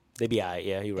 They'd be AI.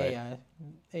 Yeah, you're right.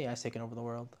 AI's taking over the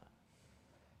world.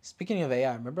 Speaking of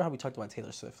AI, remember how we talked about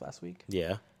Taylor Swift last week?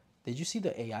 Yeah. Did you see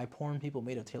the AI porn people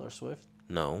made of Taylor Swift?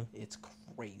 No. It's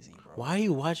crazy, bro. Why are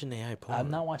you watching AI porn?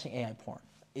 I'm not watching AI porn.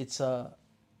 It's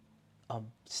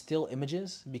still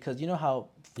images because you know how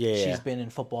she's been in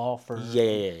football for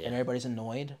and everybody's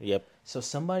annoyed. Yep. So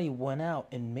somebody went out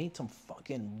and made some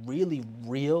fucking really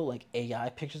real like AI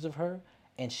pictures of her,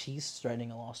 and she's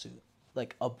threatening a lawsuit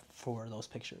like up for those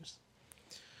pictures.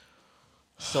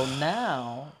 So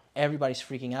now everybody's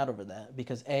freaking out over that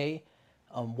because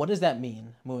what does that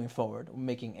mean moving forward?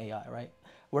 Making AI, right?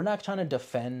 We're not trying to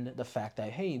defend the fact that,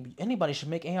 hey, anybody should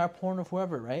make AI porn of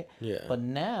whoever, right? Yeah. But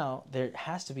now there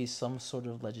has to be some sort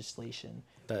of legislation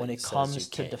when it comes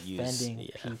to defending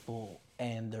people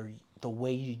and the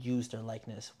way you use their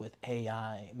likeness with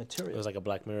AI material. It was like a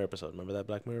Black Mirror episode. Remember that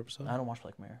Black Mirror episode? I don't watch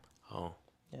Black Mirror. Oh.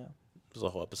 Yeah. There's a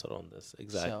whole episode on this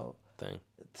exact thing.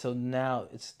 So now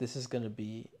this is going to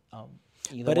be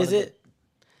either. But is it?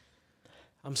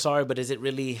 I'm sorry, but is it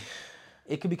really?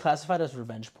 It could be classified as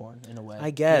revenge porn in a way. I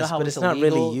guess, but it's not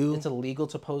really you. It's illegal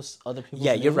to post other people's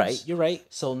Yeah, news. you're right. You're right.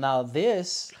 So now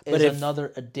this is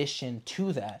another addition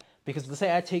to that. Because let's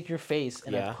say I take your face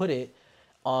and I put it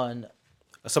on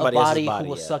somebody else's body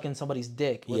who was sucking somebody's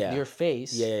dick with your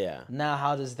face. Yeah. Now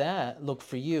how does that look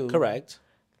for you? Correct.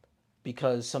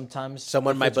 Because sometimes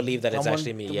someone might believe that it's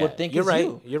actually me. Yeah, think you're right.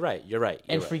 You. You're right. You're right.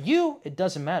 And for you, it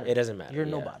doesn't matter. It doesn't matter. You're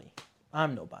nobody.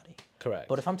 I'm nobody. Correct.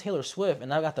 But if I'm Taylor Swift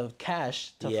and I got the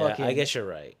cash to fucking, I guess you're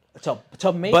right.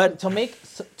 To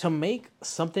make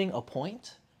something a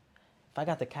point, if I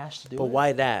got the cash to do it. But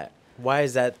why that? Why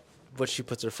is that what she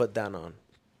puts her foot down on?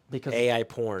 Because AI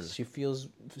porn. She feels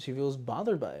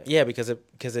bothered by it. Yeah, because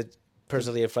it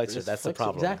personally affects her. That's the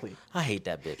problem. Exactly. I hate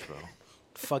that bitch, bro.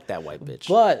 Fuck that white bitch.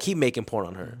 But keep making porn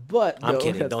on her. But I'm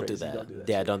kidding. Don't crazy. do that. Don't do that.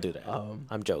 Yeah, don't do that.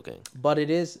 I'm joking. But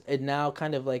it now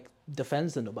kind of like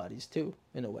defends the nobodies too,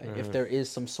 in a way. Mm-hmm. If there is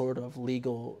some sort of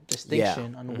legal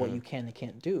distinction on what you can and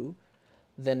can't do,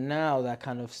 then now that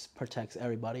kind of protects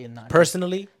everybody and not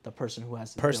personally the person who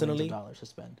has $billions of dollars to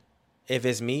spend. If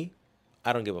it's me,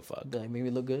 I don't give a fuck. Like, make me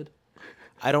look good.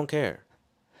 I don't care.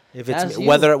 If it's me,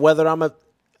 whether I'm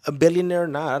a billionaire or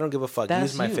not, I don't give a fuck.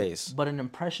 Use my face. But an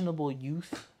impressionable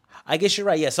youth. I guess you're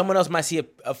right. Yeah, someone else might see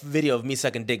a video of me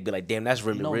sucking dick, be like, "Damn, that's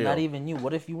really real." No, not even you.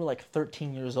 What if you were like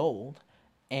 13 years old,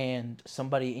 and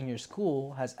somebody in your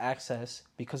school has access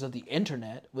because of the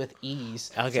internet with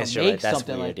ease? I guess you're right. That's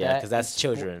weird. Like yeah, because that's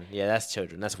children. Yeah, that's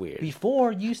children. That's weird.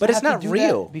 Before you, but it's not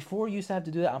real. Before you used to have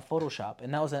to do that on Photoshop,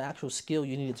 and that was an actual skill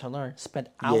you needed to learn. Spent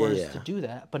hours to do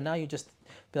that, but now you just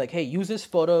be like, "Hey, use this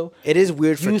photo." It is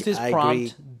weird. Use this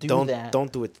prompt.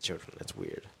 Don't do it to children. That's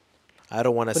weird. I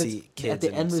don't want to see kids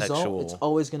at the end sexual. Result, it's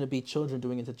always going to be children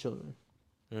doing it to children.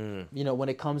 You know, when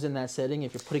it comes in that setting,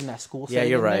 if you're putting that school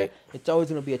setting in there, it's always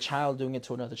going to be a child doing it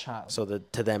to another child. So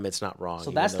to them, it's not wrong.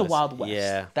 So that's the Wild West.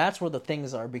 Yeah. That's where the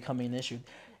things are becoming an issue.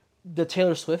 The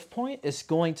Taylor Swift point is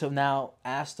going to now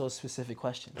ask those specific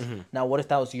questions. Mm-hmm. Now, what if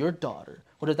that was your daughter?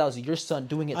 What if that was your son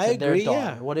doing it to their daughter?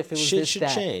 Yeah. What if it was Shit should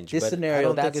change, this scenario, I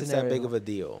don't that think it's scenario? that big of a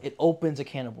deal. It opens a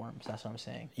can of worms. That's what I'm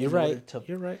saying. You're right.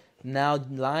 You're right. Now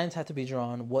lines have to be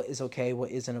drawn. What is okay? What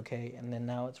isn't okay? And then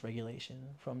now it's regulation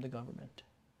from the government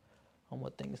on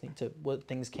what things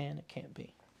can and can't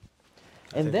be.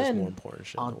 And then more important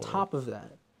shit on top of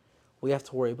that, we have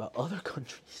to worry about other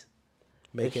countries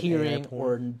adhering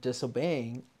or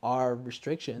disobeying our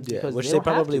restrictions, because which they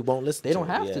probably won't listen to. They don't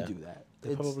have to do that.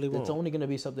 Probably won't. It's only going to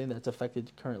be something that's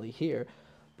affected currently here,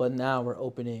 but now we're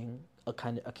opening a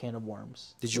can of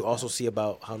worms. Did you also see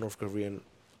about how North Korea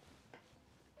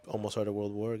almost started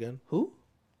World War again? Who?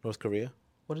 North Korea.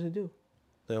 What did they do?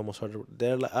 They almost started.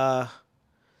 They're like,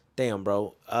 damn,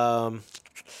 bro.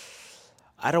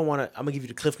 I don't want to. I'm gonna give you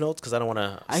the cliff notes because I don't want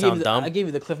to sound dumb. I gave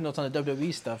you the cliff notes on the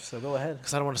WWE stuff, so go ahead.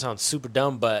 Because I don't want to sound super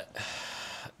dumb, but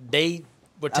they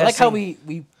were testing. I like how we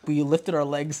lifted our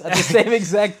legs at the same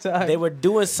exact time. They were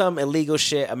doing some illegal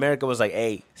shit. America was like,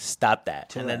 "Hey, stop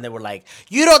that!" And then they were like,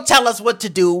 "You don't tell us what to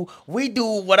do. We do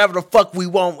whatever the fuck we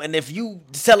want. And if you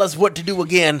tell us what to do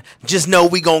again, just know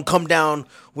we gonna come down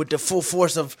with the full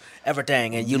force of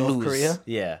everything, and you North lose." Korea?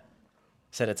 Yeah,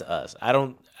 said it to us.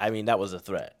 I mean, that was a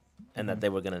threat, and that they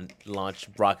were gonna launch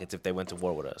rockets if they went to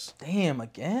war with us. Damn,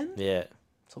 again? Yeah.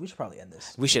 So we should probably end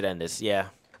this. We should end this. Yeah.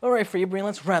 All right, Free Brain,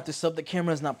 let's wrap this up. The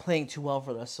camera's not playing too well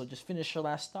for us, so just finish your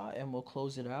last thought and we'll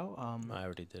close it out. I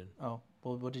already did. Oh,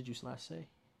 well, what did you last say?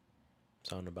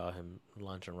 Something about him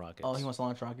launching rockets. Oh, he wants to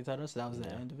launch rockets at us? That was the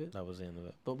end of it? That was the end of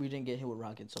it. But we didn't get hit with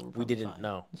rockets, so we didn't. fine.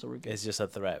 No, so we're good. It's just a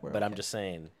threat. But okay. I'm just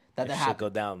saying that should go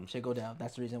down. Should go down.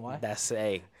 That's the reason why. That's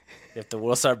if the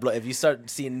world if you start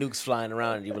seeing nukes flying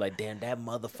around, you be like, damn, that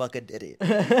motherfucker did it.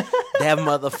 That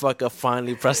motherfucker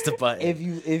finally pressed the button. If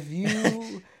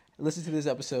you listen to this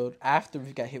episode after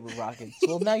we got hit with rockets,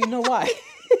 well, now you know why.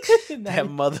 That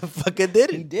motherfucker did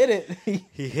it. He did it.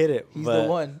 He hit it. He's the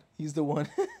one. He's the one.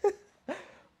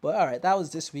 But all right, that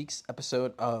was this week's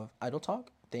episode of IdleTalk.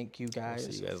 Thank you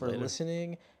guys for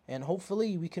listening, and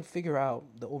hopefully we can figure out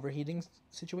the overheating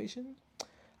situation.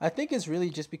 I think it's really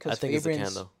just because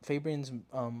Fabian's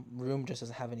room just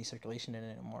doesn't have any circulation in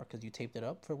it anymore because you taped it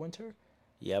up for winter.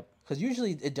 Yep. Because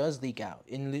usually it does leak out,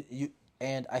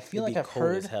 and I feel like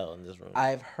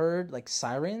I've heard like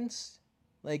sirens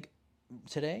like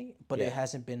today, but it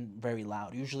hasn't been very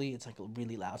loud. Usually it's like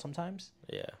really loud sometimes.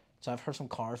 Yeah. So I've heard some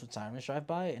cars with sirens drive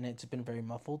by, and it's been very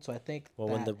muffled. So I think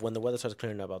when the weather starts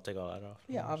clearing up, I'll take all that off.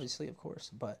 Yeah, obviously, of course,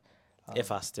 but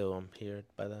if I still am here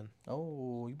by then.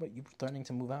 Oh, you threatening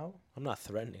to move out? I'm not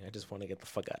threatening. I just want to get the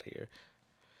fuck out of here.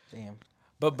 Damn.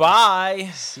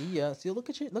 Bye-bye. See ya. See, look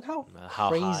at you. Look how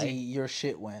crazy high your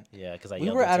shit went. Yeah, because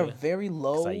we were at a very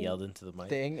low I yelled into the mic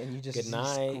thing, and you just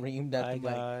screamed at the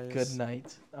mic. Good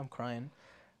night. I'm crying.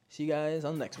 See you guys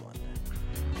on the next one.